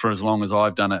believed, for as long as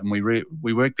I've done it, and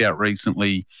we worked out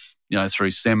recently,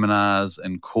 through seminars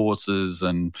and courses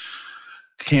and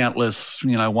countless,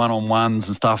 one-on-ones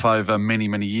and stuff over many,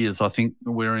 many years. I think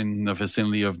we're in the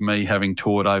vicinity of me having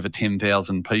taught over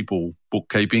 10,000 people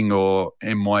bookkeeping, or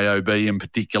MYOB in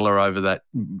particular, over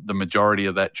the majority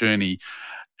of that journey.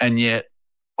 And yet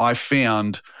I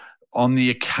found on the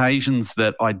occasions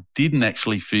that I didn't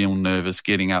actually feel nervous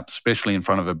getting up, especially in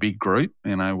front of a big group,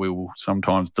 we will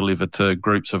sometimes deliver to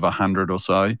groups of 100 or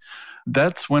so,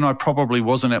 that's when I probably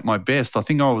wasn't at my best. I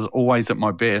think I was always at my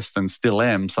best, and still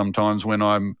am sometimes, when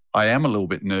I am a little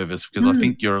bit nervous, because I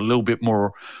think you're a little bit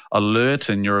more alert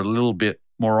and you're a little bit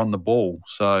more on the ball.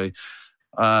 So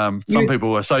some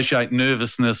people associate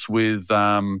nervousness with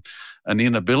an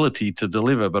inability to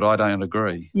deliver, but I don't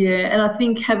agree. Yeah, and I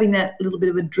think having that little bit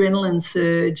of adrenaline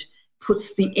surge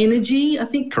puts the energy. I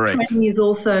think training is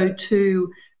also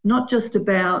not just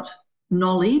about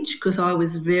knowledge, because I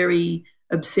was very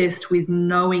obsessed with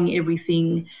knowing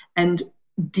everything and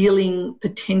dealing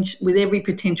with every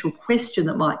potential question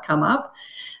that might come up.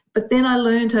 But then I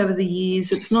learned over the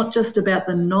years it's not just about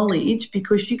the knowledge,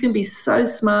 because you can be so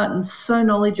smart and so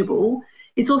knowledgeable.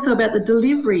 It's also about the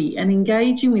delivery and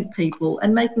engaging with people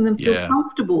and making them feel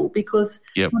comfortable, because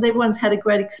not everyone's had a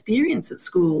great experience at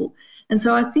school. And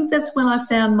so I think that's when I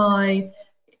found my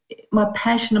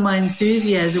passion and my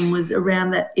enthusiasm was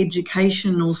around that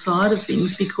educational side of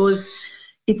things, because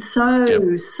It's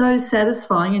so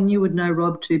satisfying, and you would know,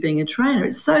 Rob, too, being a trainer.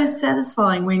 It's so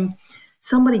satisfying when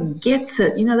somebody gets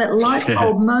it, that light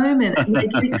bulb moment, and they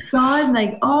get excited and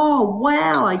they, oh,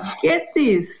 wow, I get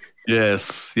this.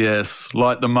 Yes.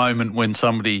 Like the moment when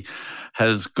somebody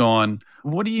has gone,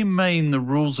 what do you mean the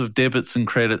rules of debits and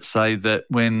credits say that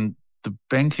when the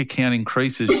bank account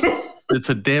increases, it's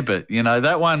a debit?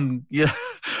 That one,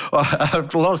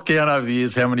 I've lost count over the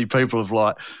years how many people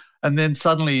have and then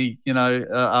suddenly,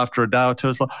 after a day or two,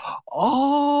 it's like,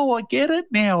 oh, I get it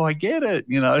now. I get it,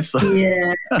 So.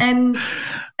 Yeah, and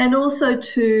also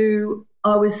too,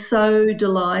 I was so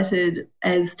delighted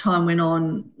as time went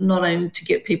on, not only to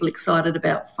get people excited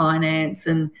about finance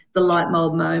and the light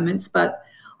bulb moments, but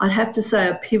I'd have to say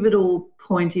a pivotal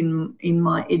point in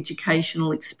my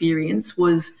educational experience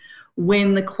was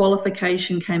when the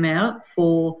qualification came out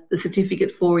for the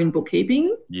Certificate 4 in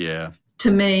bookkeeping. Yeah. To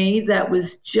me, that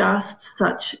was just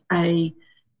such an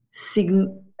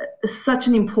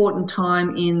important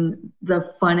time in the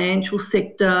financial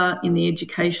sector, in the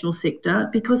educational sector,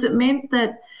 because it meant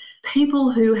that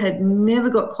people who had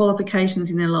never got qualifications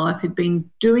in their life, had been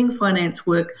doing finance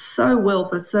work so well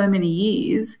for so many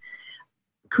years,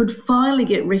 could finally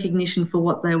get recognition for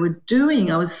what they were doing.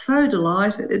 I was so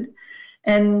delighted.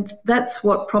 And that's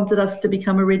what prompted us to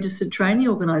become a registered trainee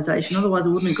organisation. Otherwise, I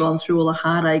wouldn't have gone through all the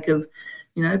heartache of,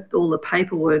 all the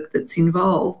paperwork that's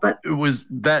involved. But it was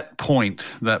that point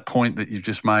that you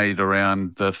just made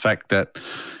around the fact that,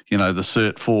 the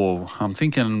Cert 4, I'm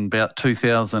thinking about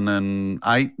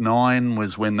 2008, 9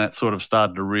 was when that sort of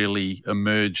started to really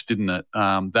emerge, didn't it?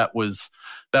 That was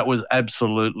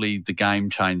absolutely the game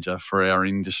changer for our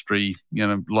industry.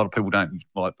 A lot of people don't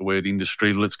like the word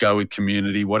industry. Let's go with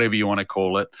community, whatever you want to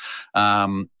call it.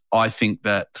 I think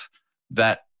that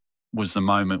was the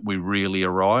moment we really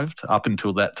arrived. Up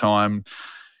until that time,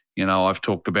 I've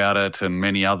talked about it and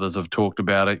many others have talked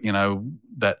about it,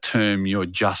 that term, you're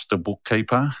just a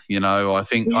bookkeeper. I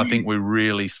think we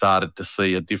really started to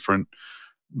see a different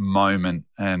moment,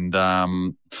 and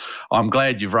I'm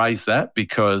glad you've raised that,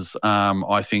 because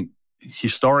I think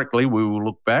historically we will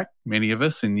look back, many of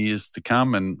us, in years to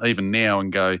come and even now, and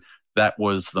go, that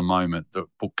was the moment that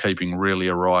bookkeeping really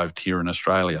arrived here in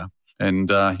Australia.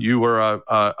 And you were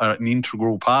an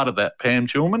integral part of that, Pam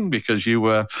Chilman, because you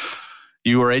were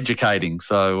educating.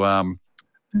 So,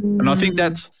 and I think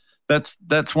that's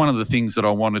one of the things that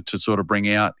I wanted to sort of bring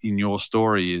out in your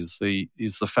story is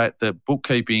the fact that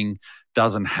bookkeeping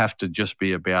doesn't have to just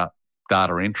be about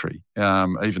data entry,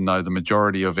 even though the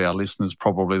majority of our listeners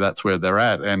probably that's where they're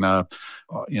at. And,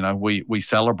 we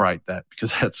celebrate that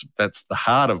because that's the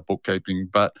heart of bookkeeping.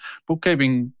 But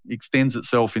bookkeeping extends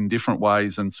itself in different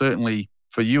ways. And certainly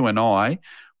for you and I,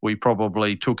 we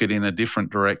probably took it in a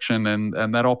different direction,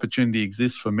 and that opportunity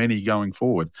exists for many going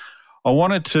forward. I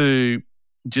wanted to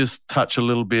just touch a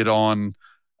little bit on,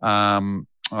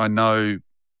 I know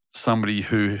somebody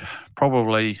who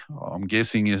probably, I'm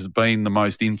guessing, has been the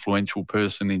most influential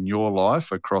person in your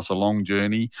life across a long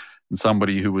journey, and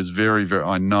somebody who was very, very,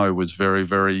 I know was very,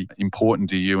 very important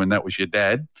to you, and that was your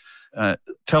dad.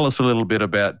 Tell us a little bit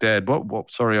about Dad.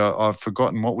 Sorry, I've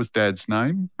forgotten. What was Dad's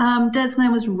name? Dad's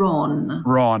name was Ron.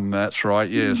 Ron, that's right,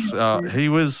 yes. He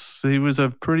was a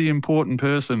pretty important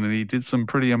person, and he did some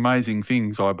pretty amazing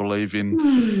things, I believe,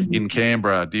 in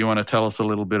Canberra. Do you want to tell us a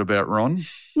little bit about Ron?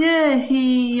 Yeah,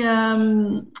 he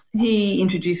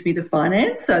introduced me to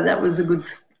finance, so that was a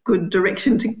good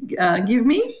direction to give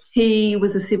me. He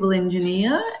was a civil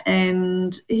engineer,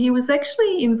 and he was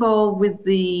actually involved with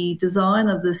the design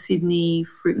of the Sydney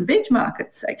fruit and veg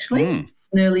markets, actually, in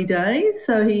early days.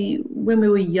 So when we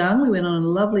were young, we went on a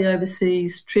lovely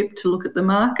overseas trip to look at the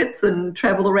markets and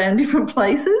travel around different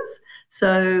places.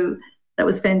 So that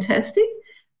was fantastic.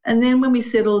 And then when we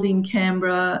settled in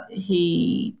Canberra,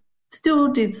 he still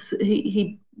did.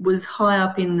 He was high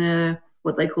up in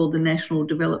what they called the National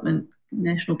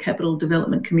Capital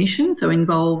Development Commission, so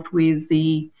involved with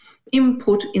the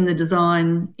input in the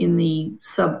design in the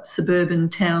suburban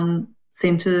town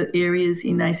centre areas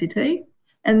in ACT.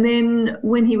 And then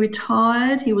when he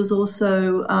retired, he was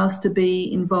also asked to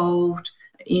be involved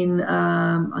in,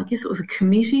 I guess it was a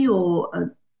committee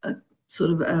or a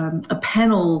sort of a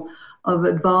panel of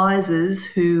advisors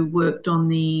who worked on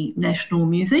the National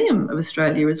Museum of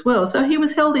Australia as well. So he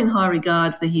was held in high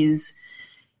regard for his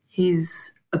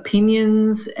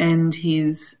opinions and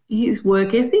his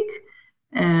work ethic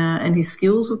and his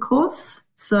skills, of course.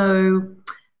 So,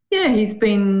 yeah, he's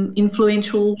been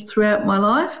influential throughout my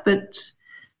life, but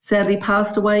sadly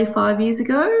passed away 5 years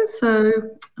ago, so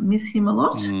I miss him a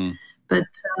lot. But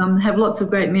have lots of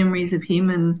great memories of him,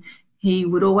 and he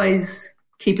would always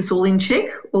keep us all in check,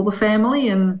 all the family,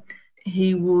 and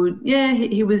he would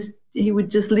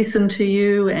just listen to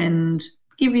you and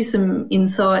give you some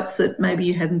insights that maybe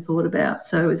you hadn't thought about.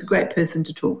 So he's a great person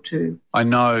to talk to. I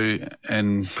know,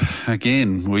 and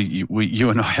again, you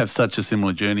and I have such a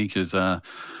similar journey because I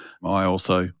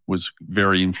also was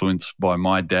very influenced by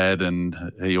my dad, and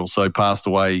he also passed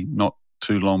away not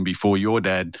too long before your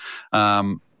dad. I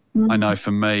know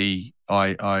for me,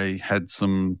 I had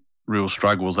some real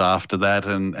struggles after that,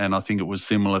 and I think it was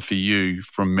similar for you.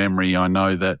 From memory, I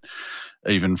know that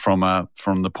even from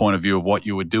the point of view of what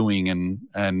you were doing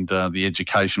and the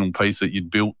educational piece that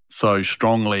you'd built so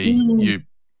strongly,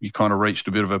 you kind of reached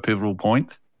a bit of a pivotal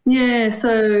point. Yeah,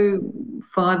 so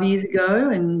 5 years ago,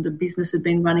 and the business had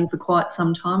been running for quite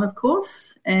some time, of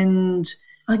course, and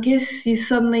I guess you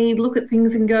suddenly look at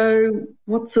things and go,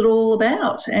 what's it all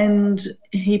about? And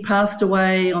he passed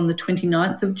away on the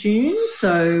 29th of June,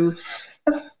 so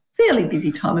a fairly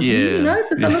busy time of year,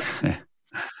 for some of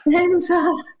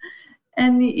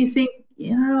And you think,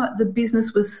 the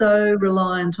business was so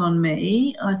reliant on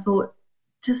me. I thought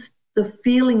just the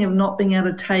feeling of not being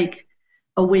able to take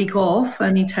a week off,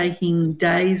 only taking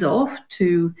days off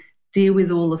to deal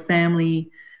with all the family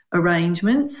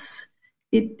arrangements,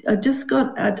 I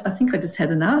think I just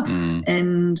had enough.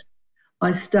 And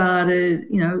I started,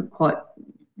 quite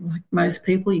like most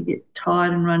people, you get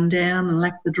tired and run down and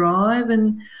lack the drive.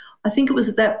 And I think it was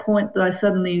at that point that I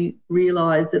suddenly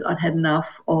realised that I'd had enough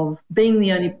of being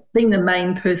the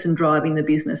main person driving the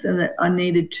business, and that I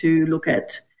needed to look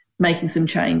at making some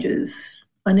changes.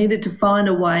 I needed to find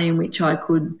a way in which I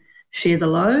could share the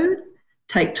load,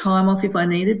 take time off if I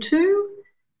needed to,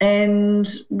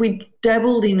 and we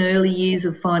dabbled in early years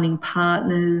of finding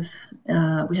partners.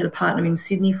 We had a partner in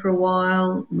Sydney for a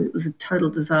while. It was a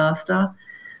total disaster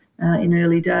in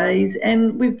early days,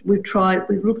 and we've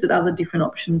looked at other different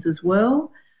options as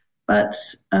well. But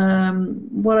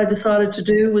what I decided to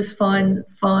do was find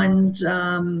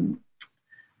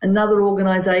another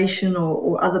organisation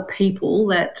or other people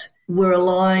that were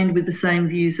aligned with the same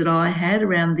views that I had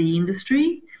around the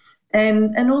industry,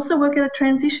 and also work out a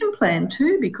transition plan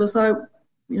too, because I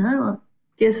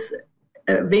guess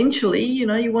eventually,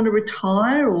 you want to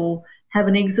retire or have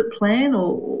an exit plan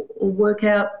or work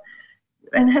out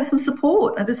and have some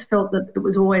support. I just felt that it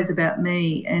was always about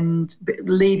me and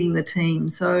leading the team.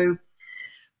 So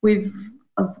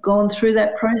I've gone through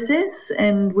that process,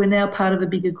 and we're now part of a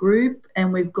bigger group,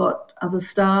 and we've got other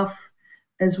staff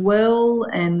as well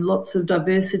and lots of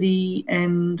diversity,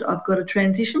 and I've got a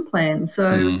transition plan. So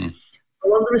a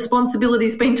lot of the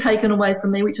responsibility's been taken away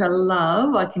from me, which I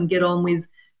love. I can get on with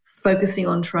focusing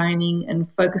on training and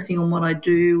focusing on what I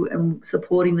do and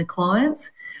supporting the clients,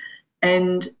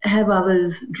 and have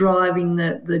others driving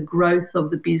the growth of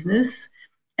the business,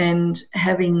 and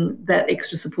having that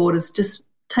extra support has just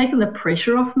taken the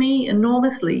pressure off me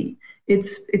enormously.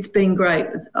 It's been great.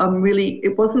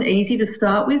 It wasn't easy to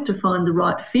start with to find the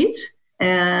right fit,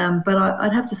 but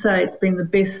I'd have to say it's been the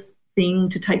best thing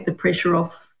to take the pressure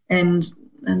off and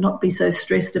not be so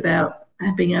stressed about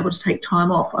being able to take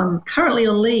time off. I'm currently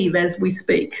on leave as we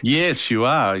speak. Yes, you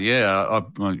are. Yeah,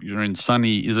 you're in sunny.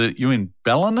 You in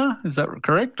Ballina? Is that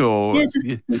correct? Or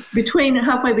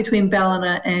halfway between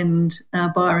Ballina and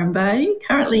Byron Bay.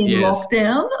 Currently in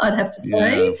lockdown, I'd have to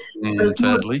say. Yeah, but it's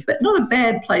not a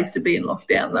bad place to be in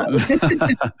lockdown,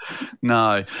 though.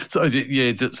 No. So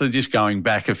just going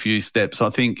back a few steps,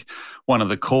 I think one of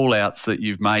the call-outs that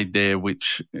you've made there,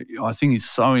 which I think is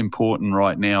so important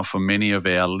right now for many of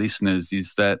our listeners,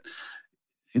 is that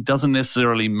it doesn't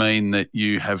necessarily mean that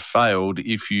you have failed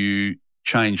if you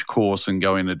change course and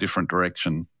go in a different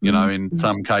direction. In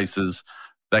some cases,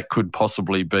 that could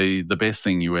possibly be the best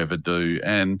thing you ever do.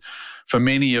 And for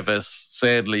many of us,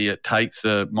 sadly, it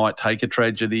might take a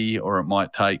tragedy, or it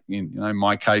might take, in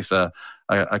my case, a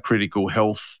critical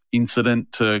health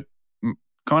incident to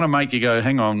kind of make you go,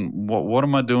 hang on, what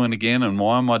am I doing again, and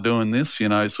why am I doing this,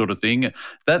 sort of thing.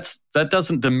 That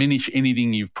doesn't diminish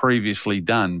anything you've previously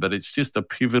done, but it's just a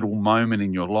pivotal moment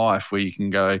in your life where you can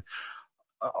go,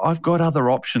 I've got other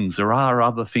options. There are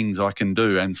other things I can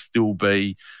do and still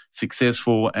be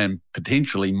successful and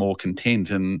potentially more content.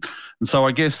 And so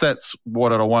I guess that's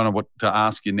what I wanted to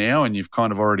ask you now, and you've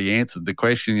kind of already answered the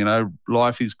question.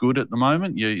 Life is good at the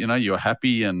moment. You're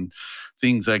happy and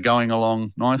things are going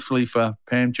along nicely for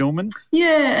Pam Gilman.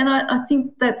 Yeah, and I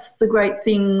think that's the great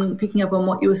thing, picking up on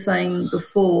what you were saying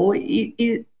before.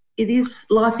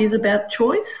 Life is about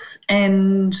choice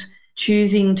and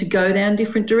choosing to go down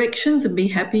different directions and be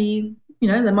happy.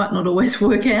 They might not always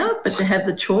work out, but to have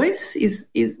the choice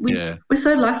we're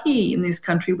so lucky in this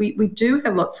country. We do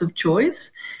have lots of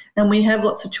choice, And we have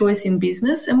lots of choice in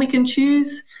business, and we can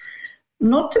choose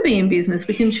not to be in business.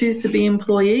 We can choose to be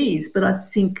employees. But I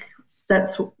think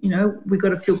that's, we've got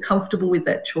to feel comfortable with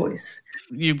that choice.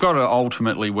 You've got to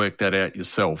ultimately work that out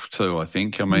yourself too, I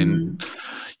think. I mean,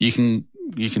 you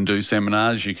can do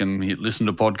seminars, you can listen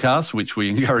to podcasts, which we're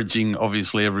encouraging,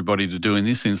 obviously, everybody to do in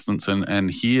this instance. And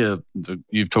here,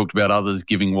 you've talked about others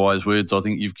giving wise words. I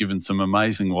think you've given some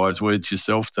amazing wise words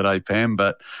yourself today, Pam.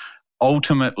 But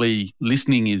ultimately,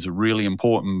 listening is really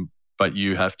important, but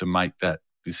you have to make that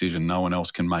decision. No one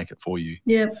else can make it for you.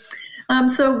 Yeah.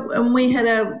 So we had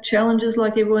our challenges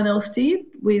like everyone else did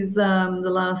with the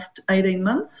last 18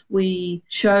 months. We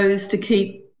chose to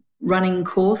keep running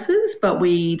courses, but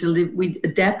we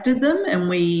adapted them and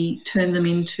we turned them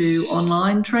into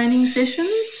online training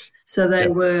sessions. So they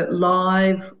were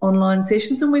live online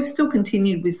sessions, and we've still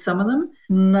continued with some of them.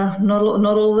 Not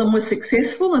all of them were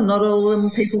successful, and not all of them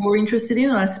people were interested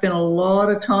in. I spent a lot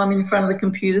of time in front of the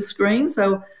computer screen,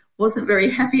 so wasn't very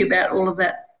happy about all of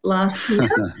that last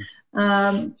year.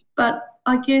 But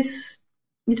I guess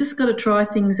you just got to try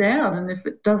things out, and if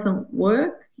it doesn't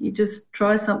work, you just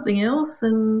try something else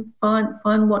and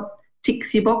find what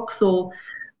ticks your box.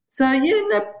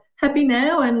 Happy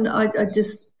now, and I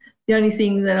just, the only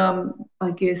thing that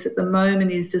I guess at the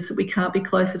moment is just that we can't be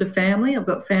closer to family. I've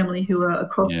got family who are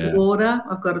across the border.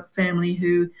 I've got a family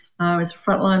who is a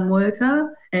frontline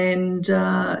worker, and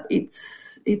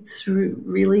it's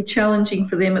really challenging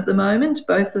for them at the moment,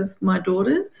 both of my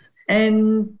daughters.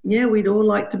 And, we'd all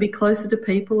like to be closer to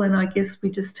people, and I guess we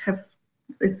just have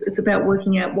 – it's about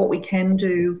working out what we can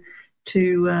do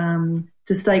to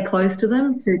stay close to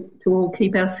them, to all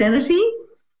keep our sanity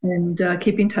and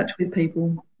keep in touch with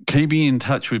people. Keeping in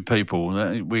touch with people.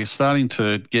 We're starting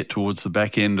to get towards the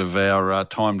back end of our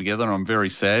time together. I'm very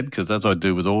sad because, as I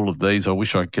do with all of these, I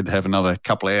wish I could have another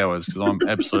couple of hours because I'm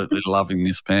absolutely loving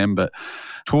this, Pam. But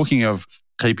talking of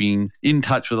keeping in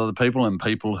touch with other people and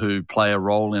people who play a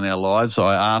role in our lives,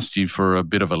 I asked you for a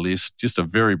bit of a list, just a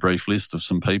very brief list of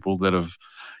some people that have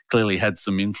clearly had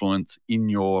some influence in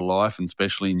your life, and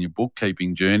especially in your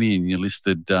bookkeeping journey. And you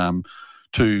listed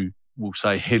two, we'll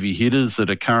say, heavy hitters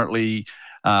that are currently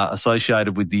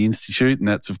associated with the Institute, and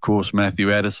that's, of course,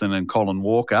 Matthew Addison and Colin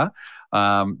Walker.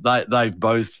 They've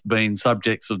both been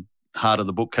subjects of Heart of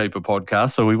the Bookkeeper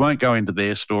podcast, so we won't go into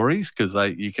their stories because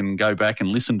you can go back and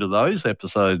listen to those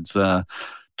episodes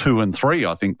 2 and 3,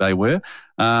 I think they were.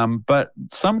 But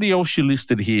somebody else you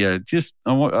listed here just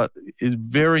is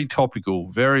very topical,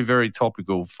 very, very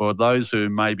topical for those who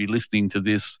may be listening to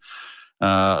this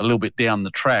a little bit down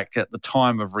the track. At the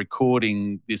time of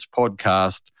recording this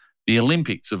podcast, the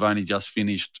Olympics have only just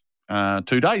finished 2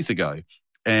 days ago.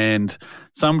 And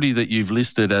somebody that you've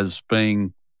listed as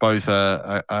being both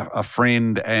a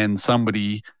friend and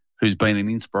somebody who's been an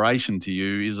inspiration to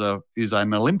you is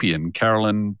an Olympian,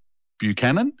 Carolyn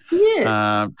Buchanan.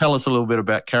 Yes. Tell us a little bit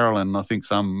about Carolyn. I think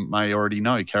some may already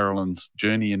know Carolyn's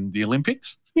journey in the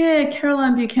Olympics. Yeah,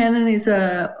 Caroline Buchanan is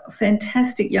a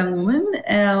fantastic young woman.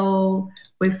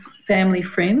 We're family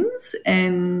friends,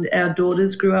 and our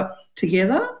daughters grew up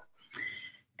together.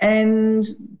 And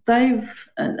they've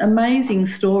an amazing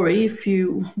story if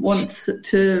you want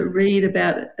to read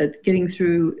about it getting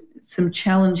through some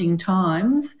challenging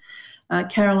times.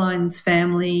 Caroline's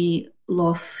family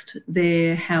lost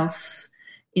their house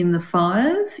in the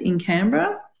fires in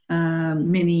Canberra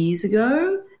many years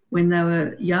ago when they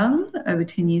were young, over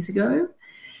 10 years ago.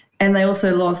 And they also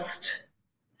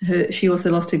she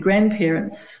also lost her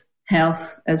grandparents'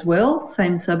 house as well,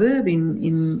 same suburb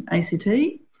in ACT.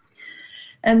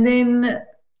 And then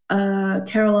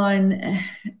Caroline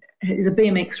is a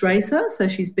BMX racer, so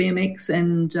she's BMX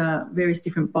and various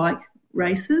different bike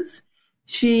races.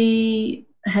 She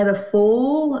had a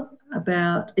fall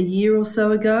about a year or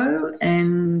so ago,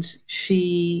 and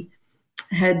she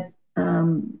had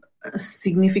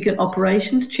significant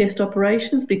operations, chest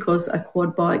operations, because a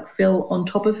quad bike fell on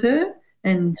top of her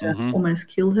and almost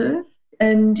killed her.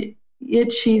 And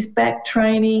yet she's back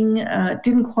training,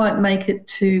 didn't quite make it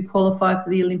to qualify for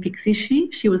the Olympics this year.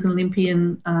 She was an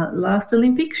Olympian last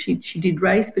Olympics. She did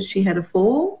race, but she had a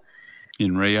fall.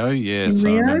 In Rio, yes. I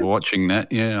remember watching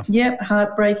that, yeah. Yep,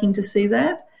 heartbreaking to see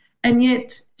that. And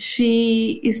yet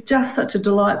she is just such a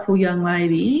delightful young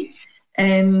lady,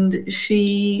 and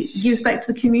she gives back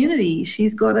to the community.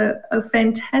 She's got a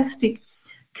fantastic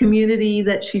community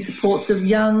that she supports of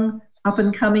young,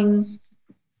 up-and-coming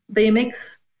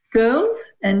BMX girls,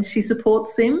 and she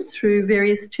supports them through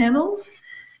various channels,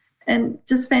 and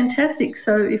just fantastic.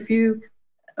 So if you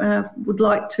would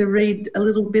like to read a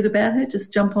little bit about her,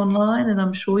 just jump online, and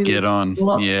I'm sure you'll get on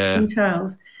lots of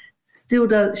details. still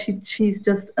does. She's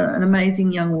just an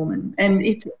amazing young woman, and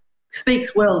it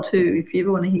speaks well too. If you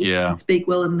ever want to hear her speak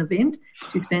well at an event,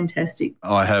 she's fantastic.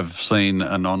 I have seen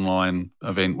an online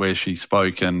event where she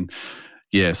spoke, and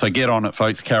so get on it,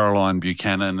 folks. Caroline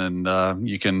Buchanan, and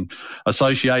you can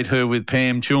associate her with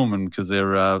Pam Chilman because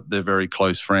they're very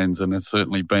close friends, and it's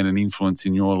certainly been an influence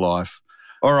in your life.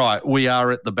 All right, we are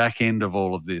at the back end of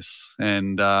all of this,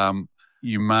 and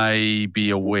you may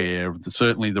be aware,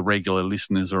 certainly the regular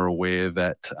listeners are aware,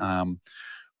 that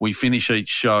we finish each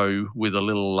show with a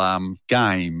little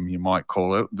game, you might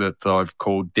call it, that I've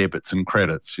called debits and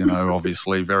credits,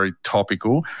 obviously very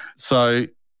topical. So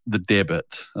the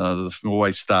debit, we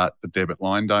always start the debit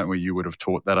line, don't we? You would have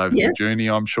taught that over the journey,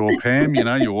 I'm sure, Pam.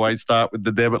 You always start with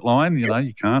the debit line.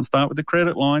 You can't start with the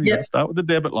credit line. You got to start with the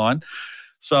debit line.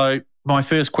 So my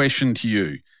first question to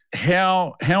you,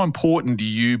 how important do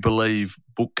you believe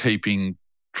bookkeeping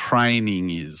training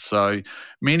is? So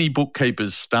many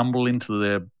bookkeepers stumble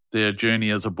into their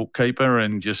journey as a bookkeeper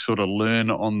and just sort of learn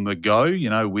on the go,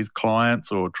 with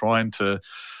clients or trying to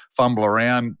fumble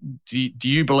around. Do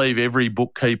you believe every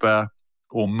bookkeeper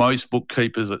or most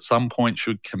bookkeepers at some point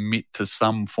should commit to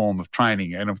some form of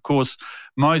training? And of course,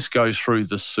 most go through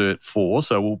the Cert 4,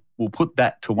 so we'll put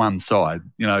that to one side,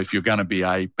 if you're going to be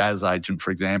a BAS agent,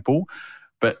 for example.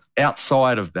 But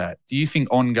outside of that, do you think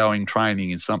ongoing training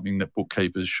is something that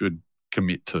bookkeepers should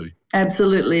commit to?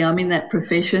 Absolutely. I'm in that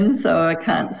profession, so I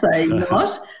can't say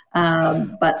not,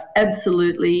 but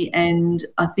absolutely. And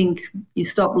I think you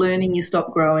stop learning, you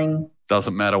stop growing.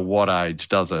 Doesn't matter what age,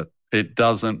 does it? It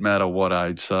doesn't matter what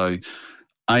age. So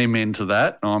amen to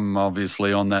that. I'm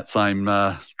obviously on that same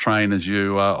train as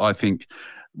you. I think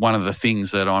one of the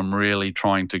things that I'm really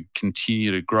trying to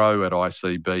continue to grow at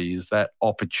ICB is that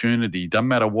opportunity. Doesn't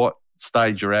matter what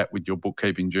stage you're at with your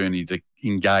bookkeeping journey, to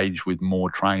engage with more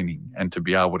training and to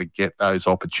be able to get those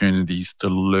opportunities to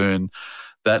learn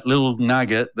that little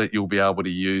nugget that you'll be able to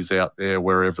use out there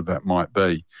wherever that might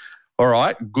be. All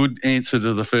right, good answer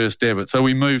to the first debit. So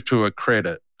we move to a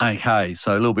credit. Okay,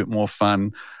 so a little bit more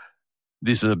fun.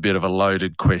 This is a bit of a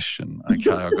loaded question.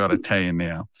 Okay, I've got to tell you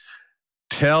now.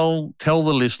 Tell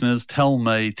the listeners, tell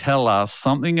me, tell us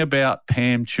something about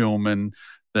Pam Chilman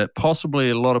that possibly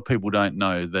a lot of people don't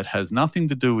know, that has nothing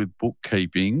to do with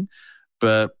bookkeeping,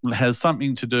 but has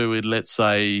something to do with, let's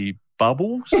say,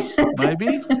 bubbles,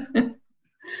 maybe?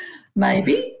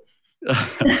 Maybe.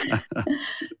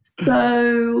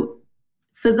 So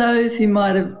for those who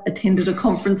might have attended a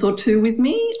conference or two with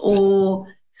me or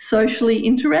socially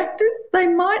interacted, they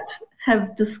might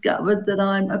have discovered that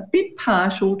I'm a bit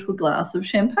partial to a glass of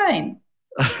champagne.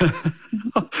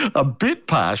 A bit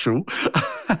partial?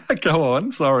 Go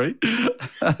on, sorry.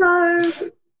 So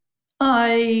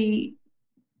I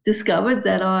discovered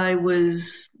that I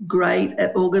was great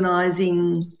at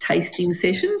organising tasting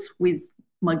sessions with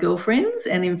my girlfriends,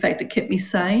 and in fact it kept me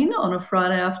sane on a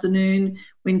Friday afternoon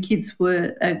when kids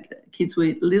were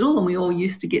little and we all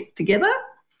used to get together.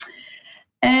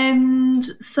 And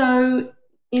so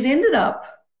it ended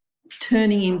up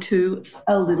turning into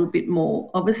a little bit more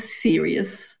of a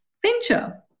serious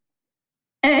venture.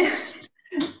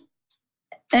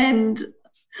 And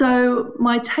so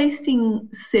my tasting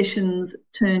sessions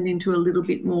turned into a little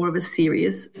bit more of a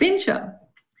serious venture.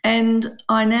 And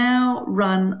I now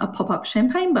run a pop-up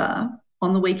champagne bar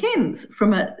on the weekends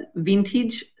from a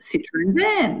vintage Citroen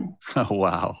van. Oh,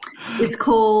 wow. It's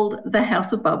called The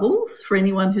House of Bubbles, for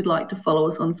anyone who'd like to follow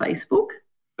us on Facebook.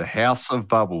 The House of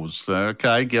Bubbles.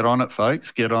 Okay, get on it,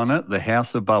 folks. Get on it. The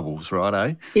House of Bubbles, right,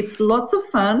 eh? It's lots of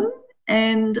fun,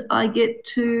 and I get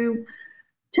to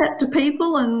chat to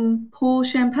people and pour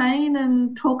champagne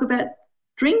and talk about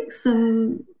drinks,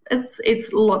 and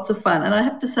it's lots of fun. And I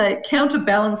have to say it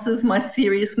counterbalances my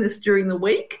seriousness during the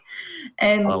week.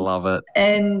 And I love it.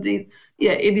 And it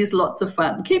is lots of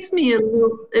fun. Keeps me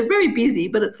very busy,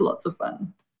 but it's lots of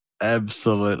fun.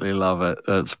 Absolutely love it.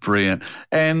 That's brilliant.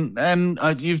 And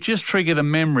you've just triggered a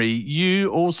memory. You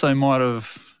also might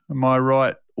have, am I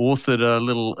right, authored a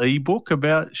little ebook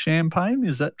about champagne.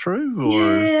 Is that true?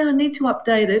 Or? Yeah, I need to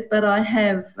update it, but I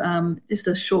have just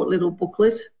a short little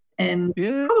booklet, and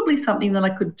probably something that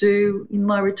I could do in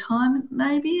my retirement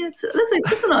maybe.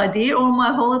 That's an idea, or on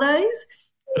my holidays.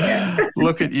 Yeah.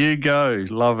 Look at you go.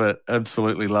 Love it.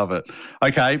 Absolutely love it.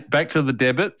 Okay, back to the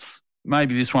debits.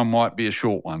 Maybe this one might be a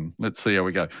short one. Let's see how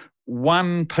we go.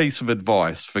 One piece of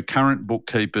advice for current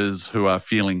bookkeepers who are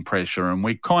feeling pressure, and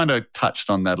we kind of touched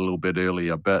on that a little bit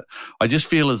earlier, but I just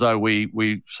feel as though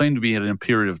we seem to be in a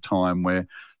period of time where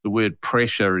the word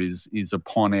pressure is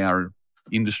upon our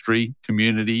industry,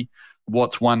 community.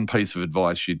 What's one piece of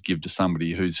advice you'd give to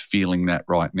somebody who's feeling that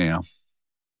right now?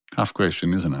 Tough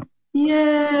question, isn't it?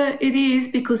 Yeah, it is,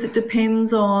 because it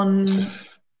depends on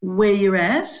where you're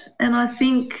at. And I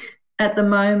think at the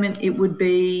moment it would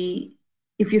be,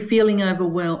 if you're feeling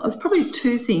overwhelmed, there's probably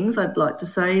two things I'd like to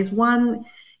say. Is one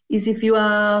is, if you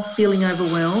are feeling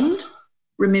overwhelmed,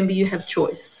 remember you have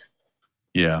choice.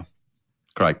 Yeah,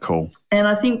 great call. And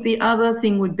I think the other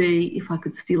thing would be, if I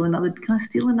could steal another, can I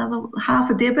steal another half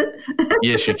a debit?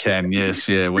 Yes, you can. Yes,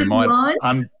 yeah. We might.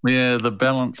 The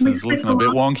balance is looking a bit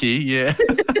wonky. Yeah.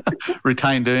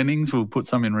 Retained earnings. We'll put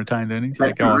some in retained earnings.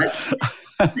 That's right.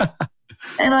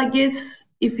 And I guess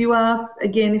if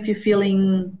you're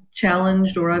feeling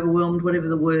challenged or overwhelmed, whatever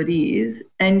the word is,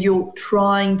 and you're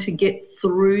trying to get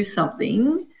through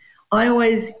something, I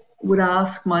always would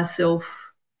ask myself,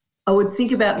 I would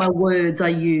think about my words I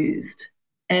used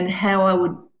and how I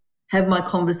would have my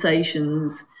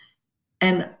conversations,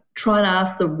 and try and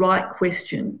ask the right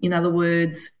question. In other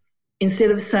words,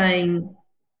 instead of saying,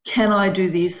 can I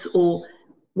do this, or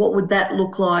what would that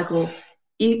look like, or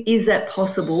is that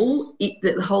possible?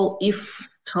 The whole if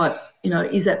type,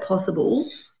 is that possible?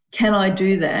 Can I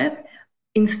do that?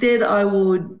 Instead, I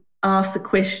would ask the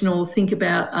question, or think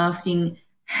about asking,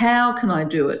 how can I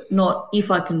do it? Not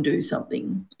if I can do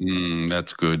something.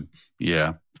 That's good.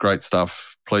 Yeah, great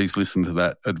stuff. Please listen to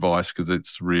that advice, because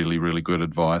it's really, really good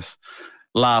advice.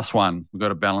 Last one. We've got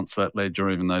to balance that ledger,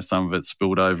 even though some of it's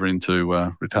spilled over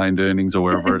into retained earnings or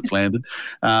wherever it's landed.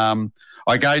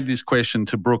 I gave this question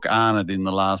to Brooke Arnott in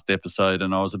the last episode,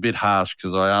 and I was a bit harsh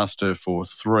because I asked her for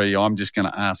 3. I'm just going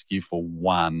to ask you for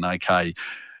 1, okay?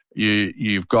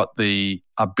 You've got the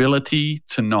ability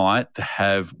tonight to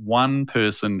have one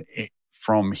person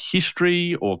from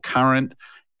history or current,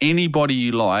 anybody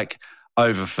you like,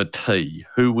 over for tea.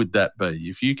 Who would that be?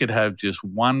 If you could have just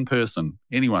one person,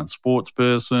 anyone, sports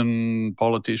person,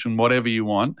 politician, whatever you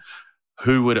want,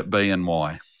 who would it be and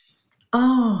why?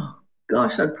 Oh,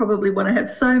 gosh, I'd probably want to have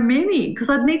so many, because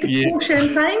I'd need to pour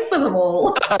champagne for them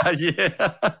all.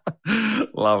 Yeah,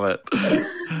 love it.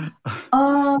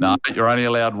 No, you're only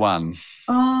allowed one.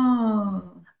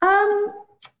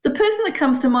 The person that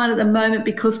comes to mind at the moment,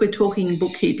 because we're talking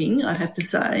bookkeeping, I'd have to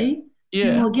say.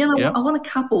 Yeah. Well, again, I want a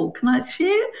couple. Can I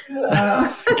share?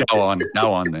 Go on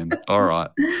then. All right.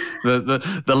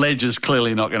 The ledger's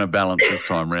clearly not going to balance this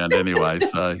time round anyway,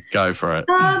 so go for it.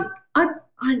 I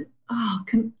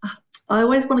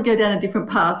always want to go down a different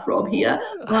path, Rob, here.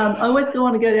 I always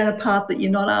want to go down a path that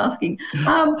you're not asking.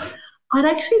 I'd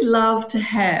actually love to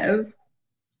have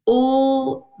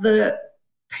all the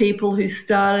people who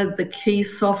started the key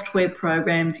software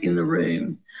programs in the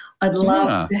room. I'd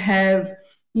love to have,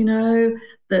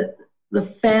 the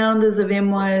founders of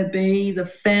MYOB, the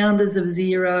founders of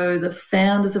Xero, the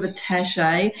founders of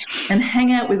Attaché, and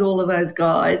hang out with all of those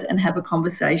guys and have a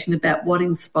conversation about what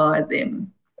inspired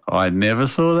them. I never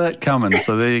saw that coming.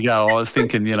 So there you go. I was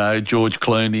thinking, George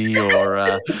Clooney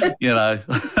or,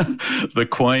 the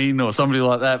Queen or somebody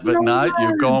like that. But no,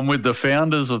 you've gone with the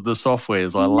founders of the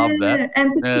softwares. I love that.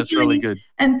 And it's really good.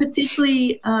 And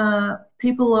particularly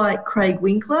people like Craig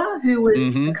Winkler, who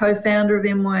was a co-founder of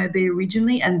MYOB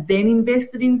originally and then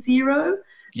invested in Xero,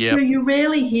 who you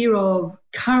rarely hear of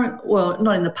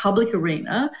not in the public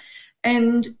arena.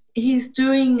 And he's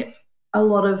doing a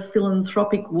lot of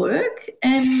philanthropic work,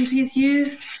 and he's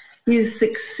used his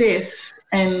success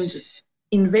and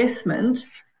investment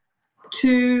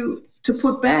to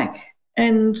put back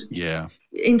and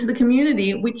into the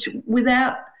community, which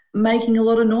without making a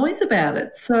lot of noise about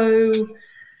it. So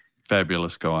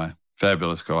fabulous guy,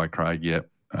 Craig. Yep.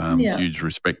 Huge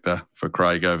respect for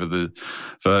Craig over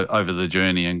the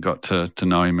journey, and got to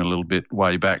know him a little bit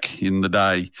way back in the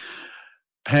day.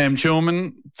 Pam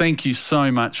Chilman, thank you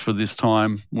so much for this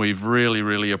time. We've really,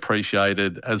 really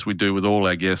appreciated, as we do with all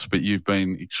our guests, but you've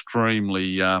been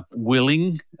extremely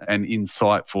willing and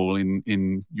insightful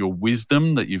in your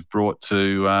wisdom that you've brought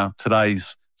to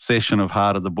today's session of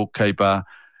Heart of the Bookkeeper.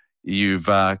 You've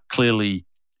clearly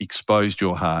exposed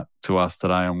your heart to us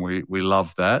today, and we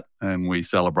love that, and we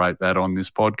celebrate that on this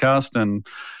podcast. And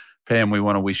Pam, we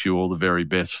want to wish you all the very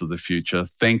best for the future.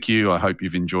 Thank you. I hope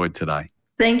you've enjoyed today.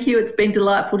 Thank you. It's been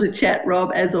delightful to chat,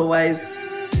 Rob, as always.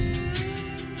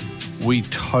 We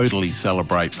totally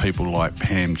celebrate people like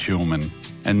Pam Chilman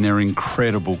and their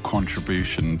incredible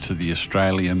contribution to the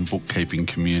Australian bookkeeping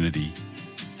community.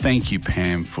 Thank you,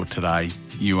 Pam, for today.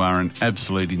 You are an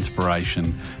absolute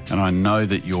inspiration, and I know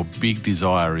that your big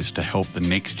desire is to help the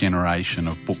next generation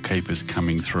of bookkeepers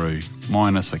coming through,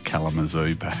 minus a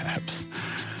Kalamazoo perhaps.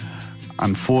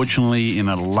 Unfortunately, in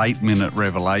a late-minute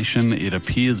revelation, it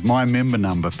appears my member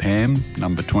number, Pam,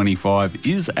 number 25,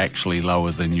 is actually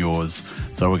lower than yours.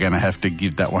 So we're going to have to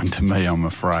give that one to me, I'm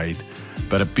afraid.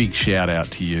 But a big shout out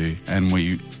to you, and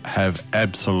we have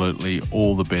absolutely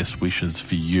all the best wishes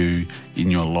for you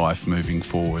in your life moving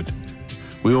forward.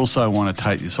 We also want to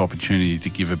take this opportunity to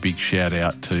give a big shout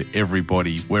out to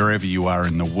everybody, wherever you are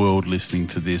in the world listening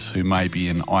to this, who may be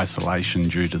in isolation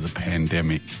due to the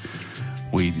pandemic.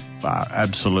 We are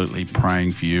absolutely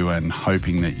praying for you and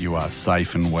hoping that you are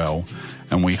safe and well.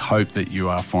 And we hope that you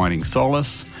are finding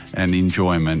solace and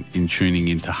enjoyment in tuning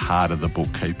into Heart of the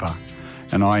Bookkeeper.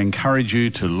 And I encourage you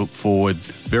to look forward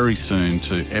very soon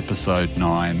to episode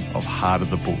 9 of Heart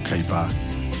of the Bookkeeper.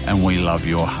 And we love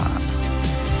your heart.